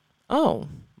like, oh,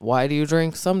 why do you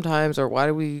drink sometimes? Or why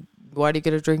do you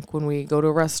get a drink when we go to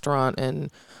a restaurant,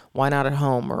 and why not at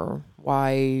home? Or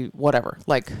why, whatever.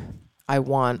 Like,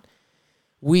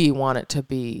 we want it to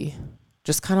be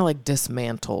just kind of like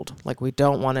dismantled. Like, we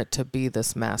don't want it to be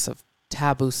this massive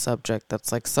taboo subject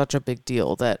that's like such a big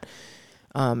deal that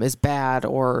is bad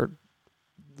or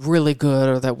really good,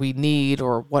 or that we need,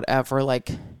 or whatever. Like,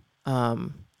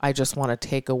 I just want to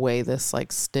take away this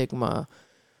like stigma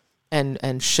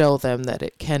and show them that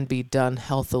it can be done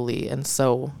healthily. And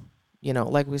so, you know,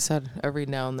 like we said, every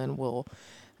now and then we'll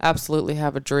absolutely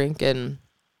have a drink. And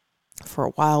for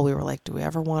a while we were like, do we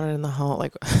ever want it in the home?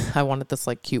 Like, I wanted this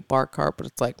like cute bar cart, but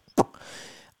it's like,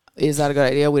 is that a good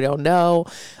idea? We don't know.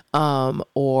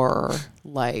 Or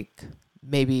like,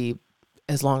 maybe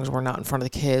as long as we're not in front of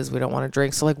the kids, we don't want to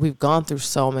drink. So like, we've gone through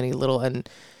so many little,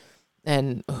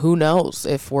 and who knows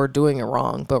if we're doing it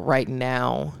wrong. But right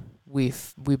now we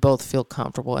both feel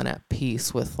comfortable and at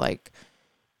peace with, like,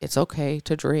 it's okay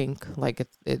to drink. Like,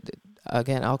 it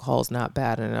again, alcohol is not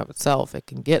bad in and of itself. It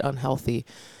can get unhealthy.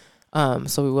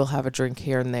 So we will have a drink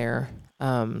here and there.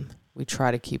 We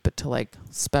try to keep it to like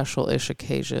special-ish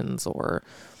occasions, or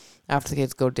after the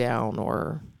kids go down,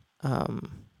 or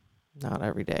not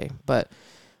every day. But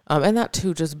and that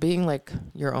too, just being like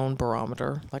your own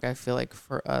barometer. Like, I feel like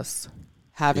for us,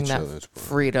 having that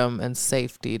freedom and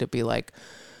safety to be like,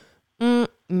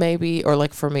 maybe, or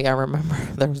like for me, I remember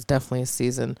there was definitely a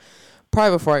season,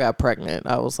 probably before I got pregnant,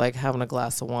 I was like having a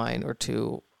glass of wine or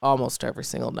two almost every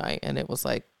single night. And it was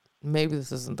like, maybe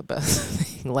this isn't the best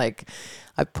thing. Like,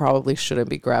 I probably shouldn't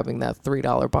be grabbing that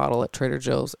 $3 bottle at Trader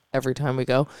Joe's every time we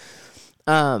go.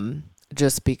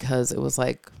 Just because it was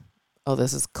like, oh,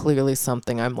 this is clearly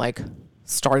something I'm like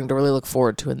starting to really look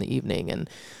forward to in the evening. And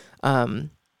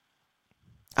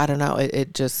I don't know,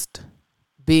 it just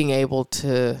being able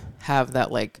to have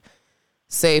that like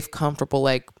safe, comfortable,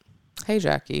 like, hey,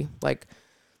 Jackie, like,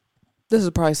 this is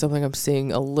probably something I'm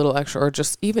seeing a little extra, or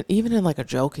just even in like a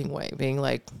joking way, being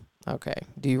like, okay,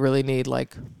 do you really need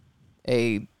like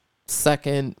a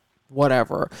second,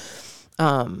 whatever?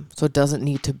 So it doesn't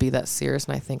need to be that serious.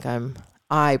 And I think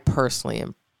I personally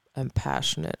am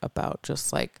passionate about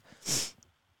just like,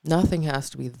 nothing has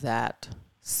to be that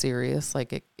serious.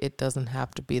 Like, it doesn't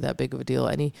have to be that big of a deal.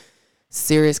 Any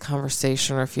serious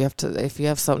conversation, or if you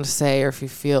have something to say, or if you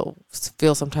feel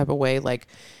some type of way, like,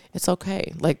 it's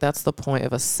okay. Like, that's the point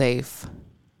of a safe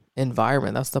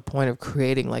environment. That's the point of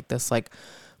creating like this, like,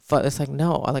 fun. It's like,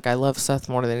 no, like, I love Seth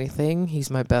more than anything. He's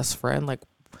my best friend. Like,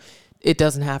 it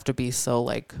doesn't have to be so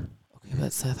like, okay,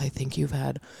 but Seth, I think you've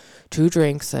had 2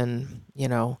 drinks, and, you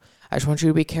know, I just want you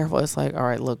to be careful. It's like, all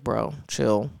right, look, bro,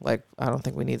 chill. Like, I don't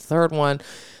think we need a third one.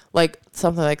 Like,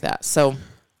 something like that. So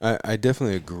I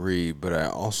definitely agree, but I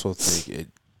also think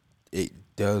it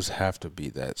does have to be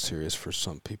that serious for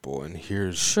some people. And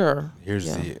here's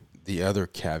the other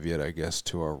caveat, I guess,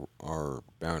 to our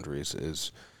boundaries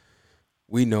is,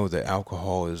 we know that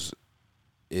alcohol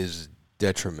is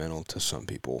detrimental to some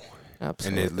people.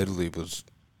 Absolutely. And it literally was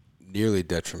nearly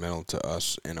detrimental to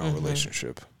us in our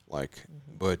relationship. Like,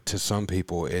 but to some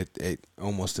people it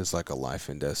almost is like a life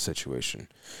and death situation.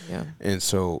 Yeah. And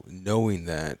so knowing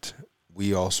that,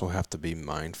 we also have to be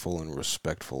mindful and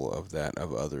respectful of that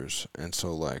of others. And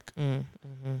so like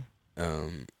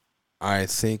I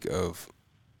think of,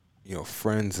 you know,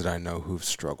 friends that I know who've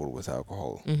struggled with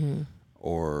alcohol,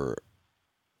 or,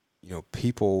 you know,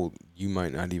 people you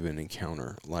might not even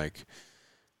encounter. Like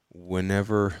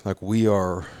whenever, like we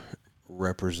are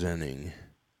representing,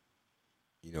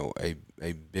 you know,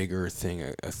 a bigger thing,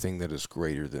 a thing that is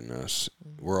greater than us.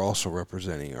 We're also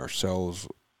representing ourselves.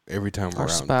 Every time we're Our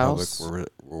out in public, spouse.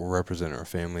 we're representing our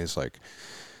families.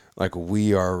 Like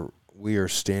we are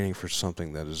standing for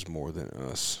something that is more than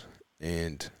us.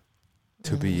 And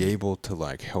to be able to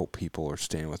like help people or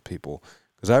stand with people,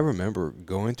 because I remember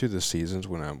going through the seasons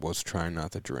when I was trying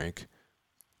not to drink.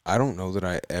 I don't know that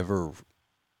I ever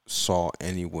saw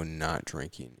anyone not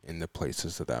drinking in the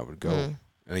places that I would go.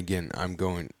 And again, I'm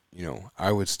going, you know,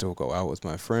 I would still go out with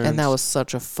my friends. And that was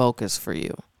such a focus for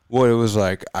you. Well, it was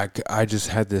like I just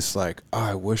had this like, oh,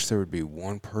 I wish there would be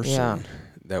one person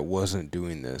that wasn't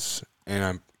doing this. And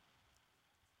I'm,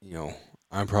 you know,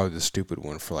 I'm probably the stupid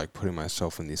one for like putting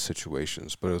myself in these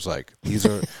situations. But it was like, these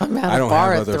are, I'm at I a don't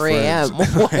bar have at other 3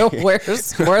 a.m.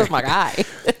 Where's my guy?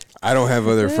 I don't have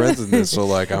other friends in this. So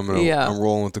like, I'm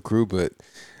rolling with the crew. But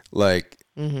like,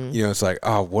 you know, it's like,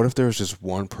 oh, what if there was just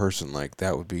one person? Like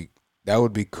that would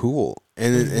be cool.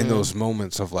 And in those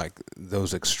moments of like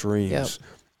those extremes,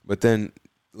 but then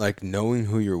like knowing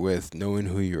who you're with, knowing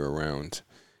who you're around,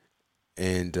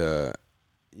 and you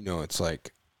know, it's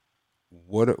like,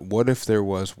 what if there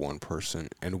was one person,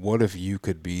 and what if you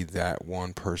could be that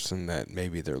one person that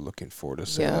maybe they're looking for to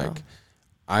say like,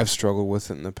 I've struggled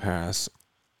with it in the past.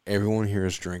 Everyone here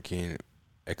is drinking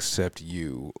except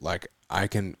you. Like I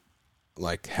can,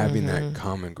 like having that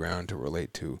common ground to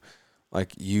relate to,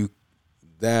 like you,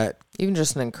 that even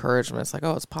just an encouragement. It's like,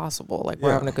 oh, it's possible. Like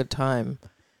we're having a good time.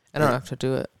 I don't have to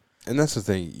do it. And that's the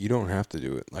thing. You don't have to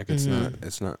do it. Like it's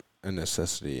not a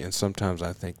necessity. And sometimes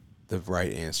I think the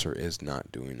right answer is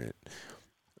not doing it.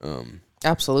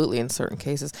 Absolutely, in certain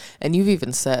cases. And you've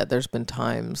even said there's been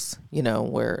times, you know,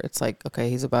 where it's like, okay,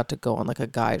 he's about to go on like a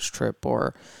guy's trip,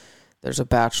 or there's a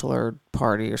bachelor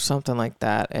party or something like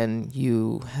that, and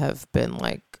you have been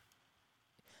like,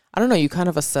 I don't know, you kind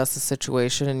of assess the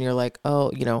situation and you're like,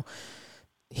 oh, you know,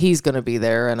 he's going to be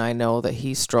there and I know that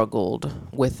he struggled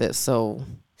with it. So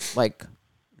like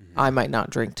I might not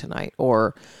drink tonight,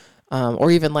 or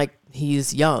even like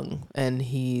he's young and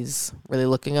he's really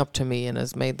looking up to me and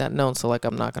has made that known. So like,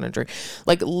 I'm not going to drink,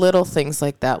 like little things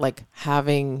like that, like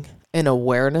having an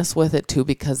awareness with it too,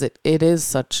 because it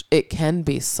can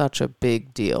be such a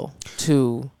big deal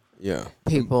to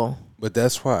people. But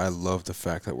that's why I love the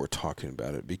fact that we're talking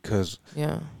about it, because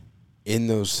in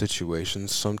those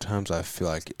situations, sometimes I feel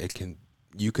like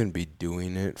you can be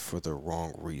doing it for the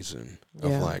wrong reason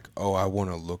of like, oh, I want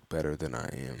to look better than I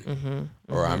am,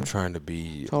 or I'm trying to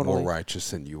be more righteous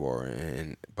than you are,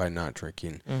 and by not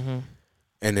drinking,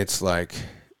 and it's like,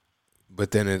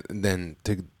 but then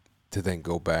to then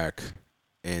go back,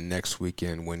 and next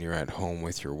weekend when you're at home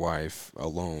with your wife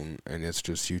alone and it's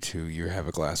just you two, you have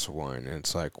a glass of wine, and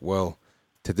it's like, well,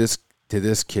 to this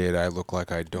kid, I look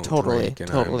like I don't drink,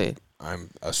 and I'm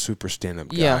a super stand-up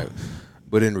guy. Yeah.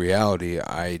 But in reality,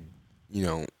 you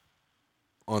know,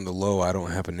 on the low, I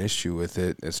don't have an issue with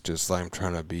it. It's just like I'm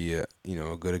trying to be a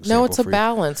good example. No, it's a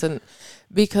balance, and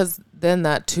because then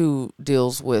that too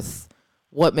deals with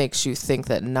what makes you think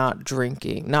that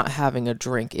not having a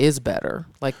drink is better.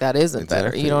 Like that isn't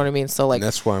better. You know what I mean? So like, and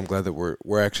that's why I'm glad that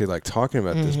we're actually like talking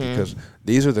about this, because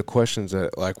these are the questions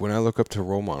that, like, when I look up to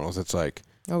role models, it's like,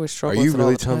 are you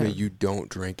really telling me you don't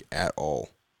drink at all?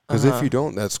 Because if you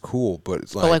don't, that's cool. But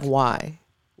it's like, but like, why?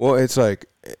 Well, it's like,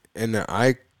 and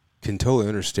I can totally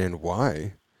understand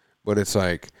why, but it's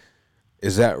like,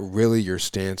 is that really your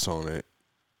stance on it?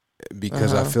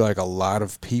 Because I feel like a lot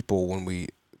of people, when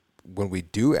we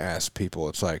do ask people,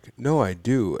 it's like, no, I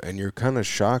do. And you're kind of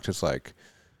shocked. It's like,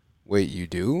 wait, you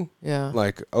do? Yeah.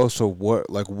 Like, oh, so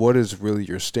what is really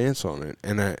your stance on it?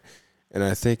 And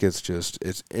I think it's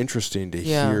interesting to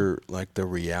hear like the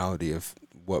reality of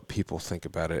what people think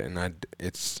about it. And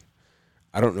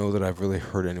I don't know that I've really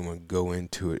heard anyone go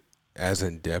into it as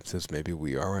in depth as maybe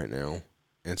we are right now.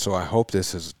 And so I hope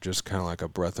this is just kind of like a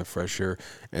breath of fresh air.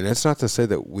 And that's not to say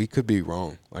that we could be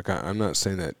wrong. Like I'm not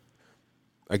saying that.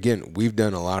 Again, we've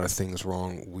done a lot of things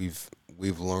wrong. We've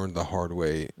learned the hard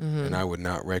way, and I would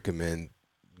not recommend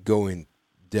going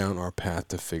down our path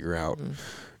to figure out,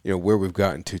 where we've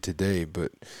gotten to today.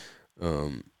 But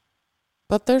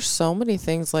there's so many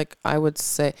things, like I would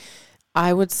say,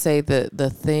 I would say that the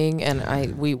thing,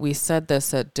 and we said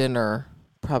this at dinner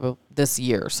probably this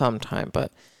year sometime,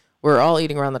 but we're all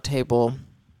eating around the table,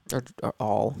 or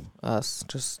all us,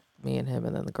 just me and him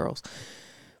and then the girls.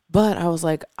 But I was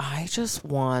like, I just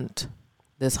want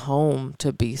this home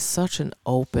to be such an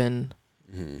open,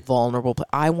 vulnerable.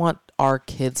 I want our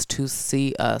kids to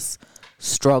see us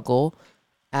struggle,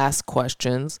 ask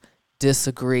questions,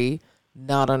 disagree,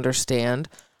 not understand.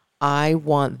 I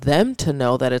want them to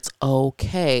know that it's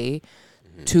okay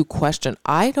to question.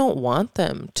 I don't want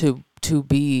them to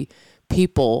be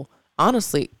people,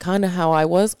 honestly, kind of how I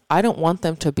was. I don't want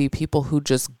them to be people who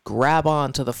just grab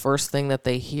on to the first thing that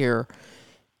they hear,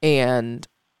 and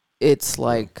it's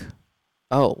like,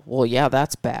 oh, well, yeah,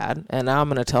 that's bad, and now I'm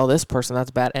going to tell this person that's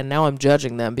bad, and now I'm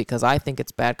judging them because I think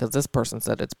it's bad because this person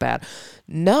said it's bad.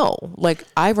 No, like,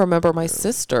 I remember my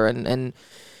sister, and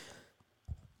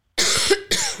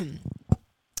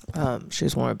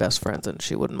she's one of my best friends, and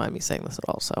she wouldn't mind me saying this at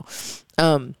all. So,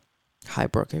 hi,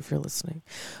 Brooke, if you're listening.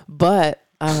 But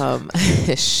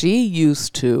she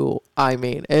used to, I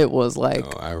mean, it was like,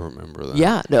 Oh, I remember that.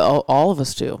 yeah, no, all of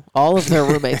us do. All of their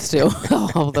roommates do.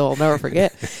 Although I'll never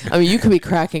forget. I mean, you could be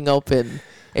cracking open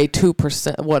a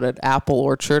 2%, an apple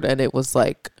orchard, and it was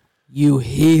like, you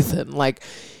heathen. Like,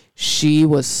 she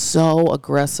was so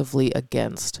aggressively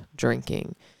against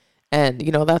drinking. And,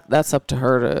 you know, that's up to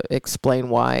her to explain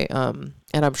why. And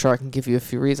I'm sure I can give you a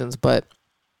few reasons, but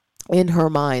in her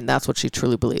mind, that's what she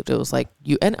truly believed. It was like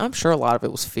and I'm sure a lot of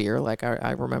it was fear. Like,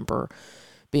 I remember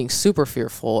being super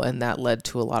fearful, and that led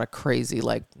to a lot of crazy,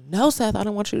 like, no, Seth, I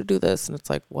don't want you to do this. And it's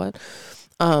like, what?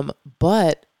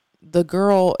 But the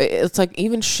girl, it's like,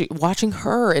 even watching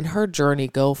her and her journey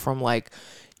go from like,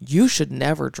 you should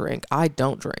never drink. I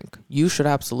don't drink. You should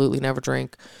absolutely never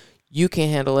drink. You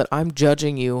can't handle it. I'm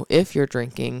judging you if you're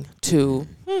drinking, to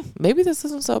maybe this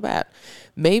isn't so bad.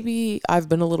 Maybe I've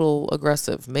been a little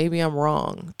aggressive. Maybe I'm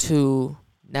wrong, to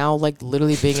now like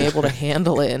literally being able to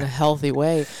handle it in a healthy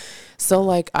way. So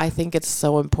like, I think it's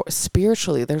so important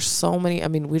spiritually. There's so many, I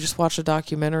mean, we just watched a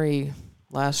documentary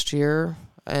last year,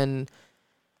 and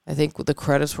I think the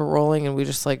credits were rolling, and we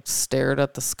just like stared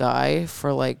at the sky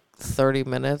for like 30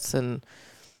 minutes and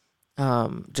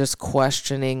just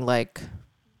questioning, like,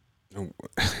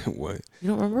 What? you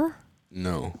don't remember?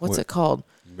 No. What's it called?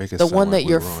 Make it The sound one like that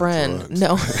we your were on friend, drugs. no,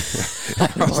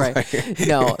 I was right? like-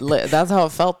 No, that's how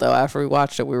it felt though. After we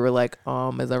watched it, we were like,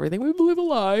 is everything we believe a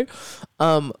lie?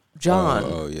 John,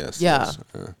 Oh, yes. yeah.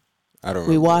 Yes. I don't.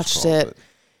 We remember what it's watched called, it.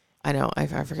 I know, I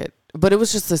forget, but it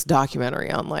was just this documentary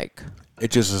on like but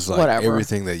it just is like whatever.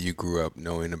 everything that you grew up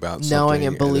knowing about, knowing something, and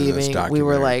then this believing. We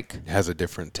were documentary like, has a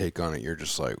different take on it. You're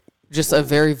just like, just a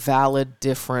very valid,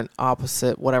 different,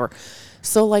 opposite, whatever.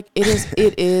 So like,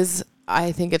 it is,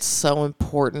 I think it's so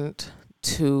important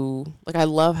to, like, I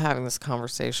love having this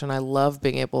conversation. I love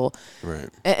being able, right.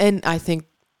 and I think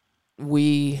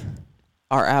we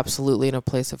are absolutely in a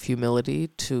place of humility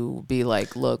to be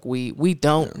like, look, we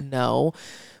don't know,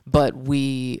 but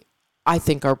I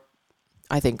think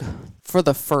for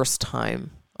the first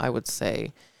time, I would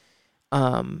say,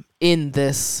 in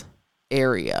this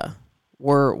area,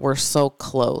 we're so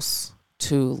close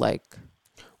to like,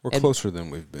 We're and closer than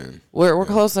we've been. we're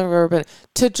closer than we've ever been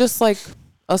to just like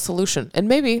a solution. And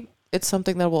maybe it's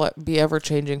something that will be ever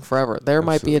changing forever. There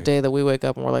might be a day that we wake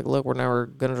up and we're like, look, we're never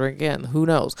going to drink again. Who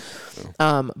knows?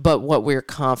 But what we're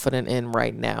confident in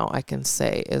right now, I can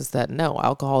say, is that no,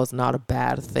 alcohol is not a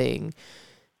bad thing.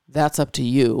 That's up to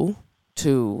you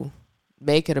to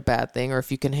make it a bad thing, or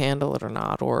if you can handle it or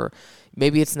not, or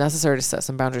maybe it's necessary to set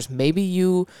some boundaries. Maybe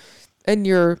you and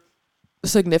your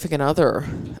significant other,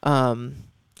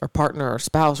 or partner or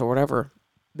spouse or whatever,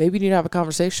 maybe you need to have a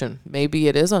conversation. Maybe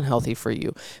it is unhealthy for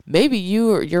you. Maybe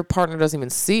you or your partner doesn't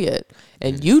even see it,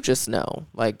 and you just know,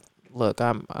 like, look,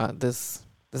 I'm this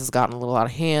has gotten a little out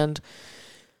of hand.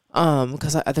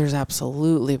 Because there's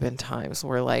absolutely been times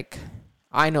where, like,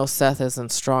 I know Seth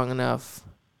isn't strong enough,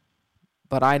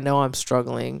 but I know I'm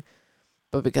struggling.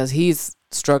 But because he's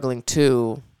struggling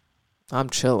too, I'm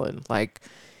chilling. Like,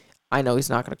 I know he's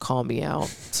not going to call me out,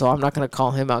 so I'm not going to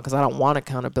call him out because I don't want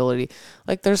accountability.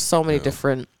 Like, there's so many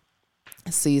different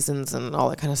seasons and all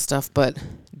that kind of stuff, but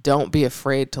don't be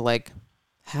afraid to, like,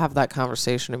 have that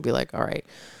conversation and be like, all right,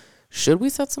 should we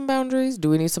set some boundaries? Do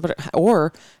we need somebody,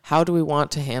 or how do we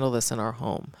want to handle this in our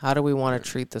home? How do we want to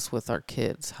treat this with our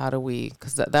kids? How do we,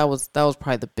 because that was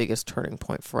probably the biggest turning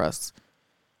point for us,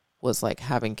 was like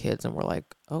having kids, and we're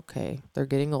like, okay, they're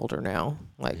getting older now.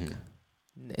 Like,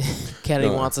 Kennedy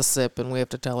wants a sip and we have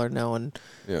to tell her no, and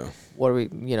what do we,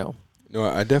 No,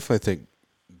 I definitely think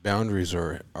boundaries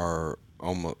are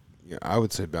almost I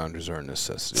would say boundaries are a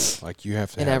necessity. Like you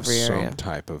have to In have every some area.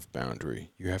 type of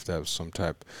boundary. You have to have some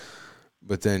type.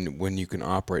 But then when you can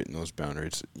operate in those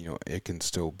boundaries, it can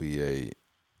still be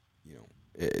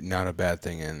not a bad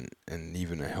thing and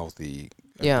even a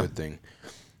Yeah. good thing.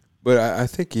 But I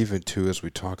think even too, as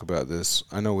we talk about this,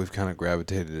 I know we've kind of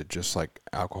gravitated to just like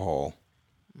alcohol,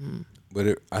 Mm-hmm.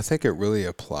 but I think it really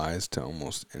applies to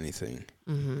almost anything.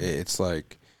 Mm-hmm. It's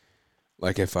like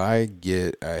if I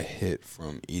get a hit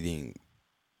from eating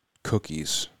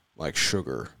cookies, like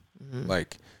sugar, Mm-hmm.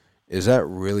 like, is that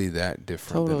really that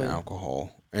different Totally. than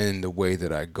alcohol? And the way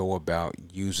that I go about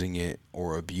using it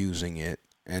or abusing it,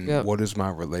 and Yep. what is my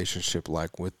relationship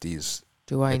like with these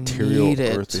Do I material, need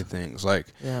it? earthly things? Like,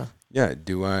 Yeah.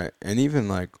 do I? And even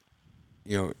like,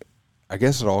 I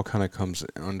guess it all kind of comes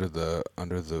under the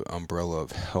umbrella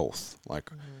of health. Like,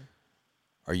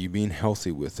 Mm-hmm. are you being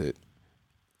healthy with it?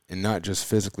 And not just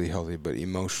physically healthy, but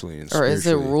emotionally and Or spiritually. is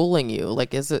it ruling you?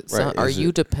 Like, is it? Right, Are is you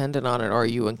it- dependent on it? Or are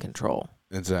you in control?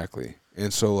 Exactly.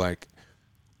 And so, like,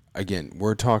 again,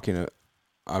 we're talking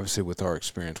obviously with our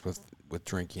experience with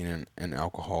drinking and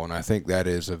alcohol, and I think that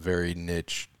is a very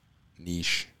niche,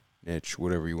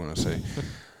 whatever you want to say,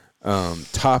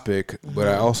 topic. But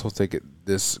I also think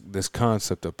this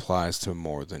concept applies to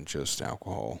more than just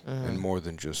alcohol and more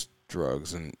than just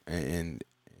drugs, and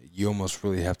you almost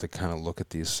really have to kind of look at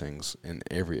these things in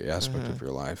every aspect of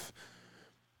your life.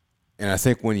 And I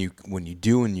think when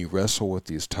you wrestle with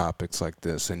these topics like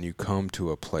this, and you come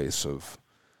to a place of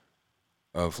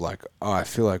like, oh, I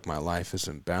feel like my life is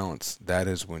in balance, that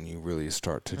is when you really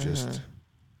start to just,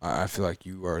 I feel like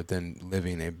you are then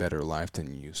living a better life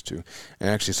than you used to. And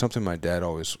actually, something my dad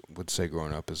always would say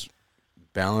growing up is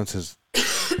balance is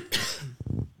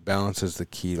the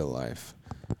key to life.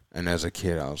 And as a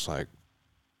kid, I was like,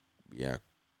 yeah,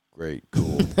 great,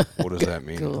 cool. What does that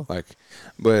mean? Cool. Like,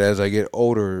 but as I get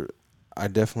older, I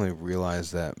definitely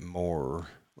realize that more.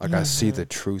 Like, I see the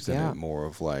truth in Yeah. it more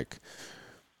of like,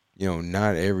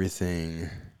 not everything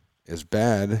is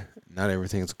bad. Not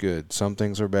everything's good. Some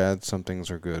things are bad. Some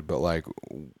things are good. But like,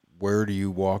 where do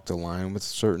you walk the line with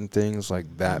certain things?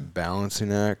 Like that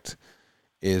balancing act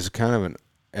is kind of an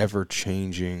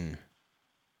ever-changing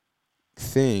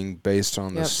thing based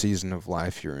on the Yep. season of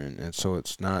life you're in. And so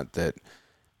it's not that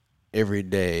every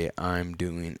day I'm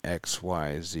doing X,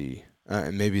 Y, Z.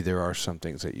 Maybe there are some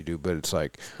things that you do, but it's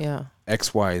like Yeah.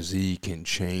 X, Y, Z can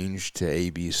change to A,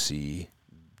 B, C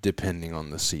depending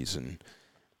on the season.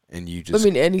 And you just... I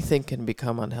mean, anything can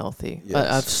become unhealthy. A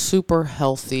Yes. super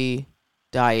healthy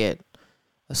diet,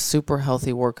 a super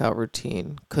healthy workout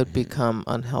routine could become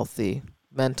unhealthy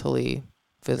mentally,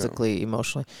 physically,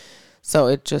 emotionally. So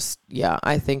it just,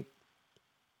 I think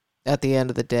at the end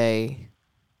of the day,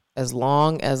 as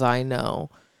long as I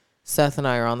know Seth and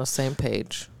I are on the same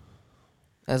page,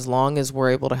 as long as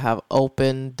we're able to have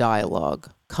open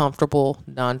dialogue, comfortable,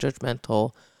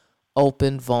 non-judgmental,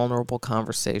 open, vulnerable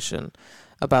conversation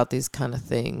about these kind of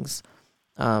things,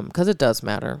 because it does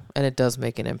matter and it does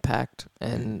make an impact.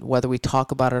 And whether we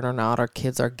talk about it or not, our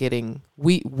kids are getting,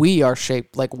 we are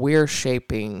shaped, like we're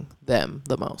shaping them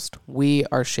the most. We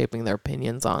are shaping their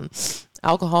opinions on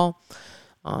alcohol,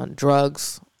 on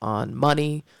drugs, on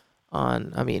money,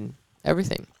 on, I mean,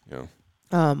 everything.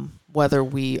 Yeah. Whether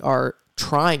we are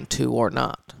trying to or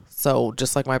not. So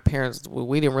just like my parents,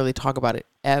 we didn't really talk about it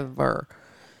ever,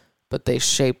 but they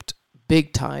shaped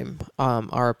big time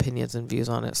our opinions and views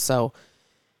on it. So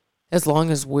as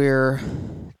long as we're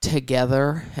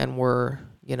together and we're,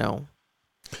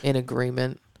 in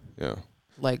agreement,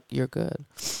 like you're good.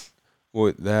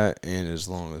 Well, that, and as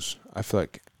long as, I feel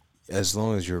like as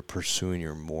long as you're pursuing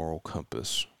your moral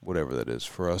compass, whatever that is,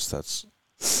 for us, that's,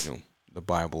 the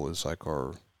Bible is like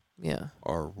our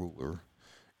ruler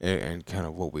and kind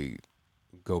of what we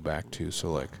go back to.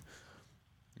 So like,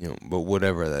 but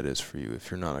whatever that is for you, if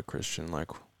you're not a Christian,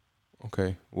 like,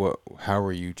 okay, how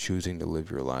are you choosing to live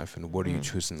your life, and what are you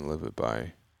choosing to live it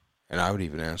by? And I would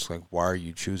even ask, like, why are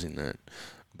you choosing that?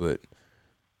 But,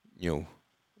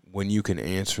 when you can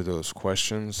answer those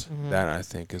questions, that I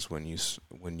think is when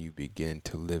you begin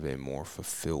to live a more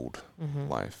fulfilled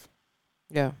life.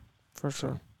 Yeah, for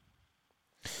sure.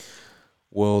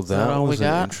 Well, that all we was an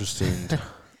got? interesting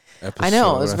episode. I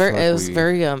know, it was feel like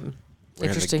very we ran the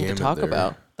interesting to gamut talk there.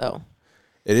 about, though.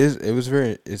 It's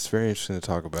very interesting to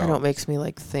talk about. I know it makes me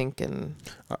like think and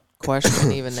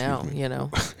question even now,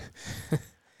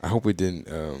 I hope we didn't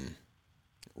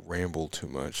ramble too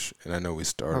much, and I know we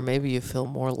started. Or maybe you feel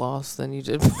more lost than you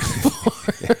did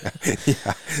before.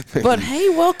 yeah, But hey,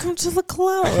 welcome to the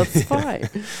club. It's fine.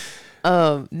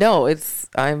 No,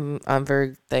 I'm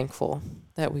very thankful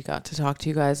that we got to talk to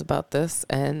you guys about this,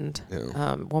 and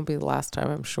won't be the last time,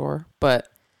 I'm sure, but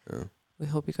we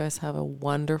hope you guys have a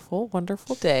wonderful,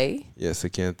 wonderful day. Yes,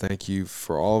 again, thank you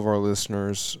for all of our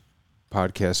listeners,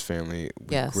 podcast family.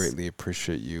 We greatly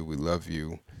appreciate you. We love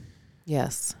you.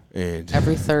 Yes. And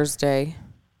every Thursday.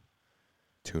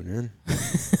 Tune in.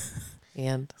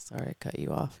 And sorry, I cut you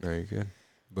off. No, you're good.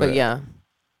 But yeah.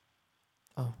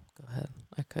 Oh, go ahead.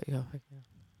 I cut you off again.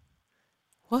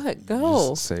 What? Go.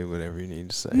 Just say whatever you need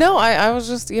to say. No, I was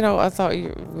just, I thought we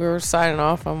were signing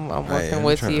off. I'm working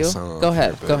with you. Go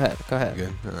ahead. Go ahead.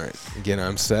 Good. All right. Again,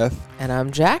 I'm Seth. And I'm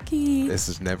Jackie. This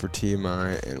is Never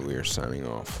TMI, and we are signing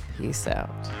off. Peace out.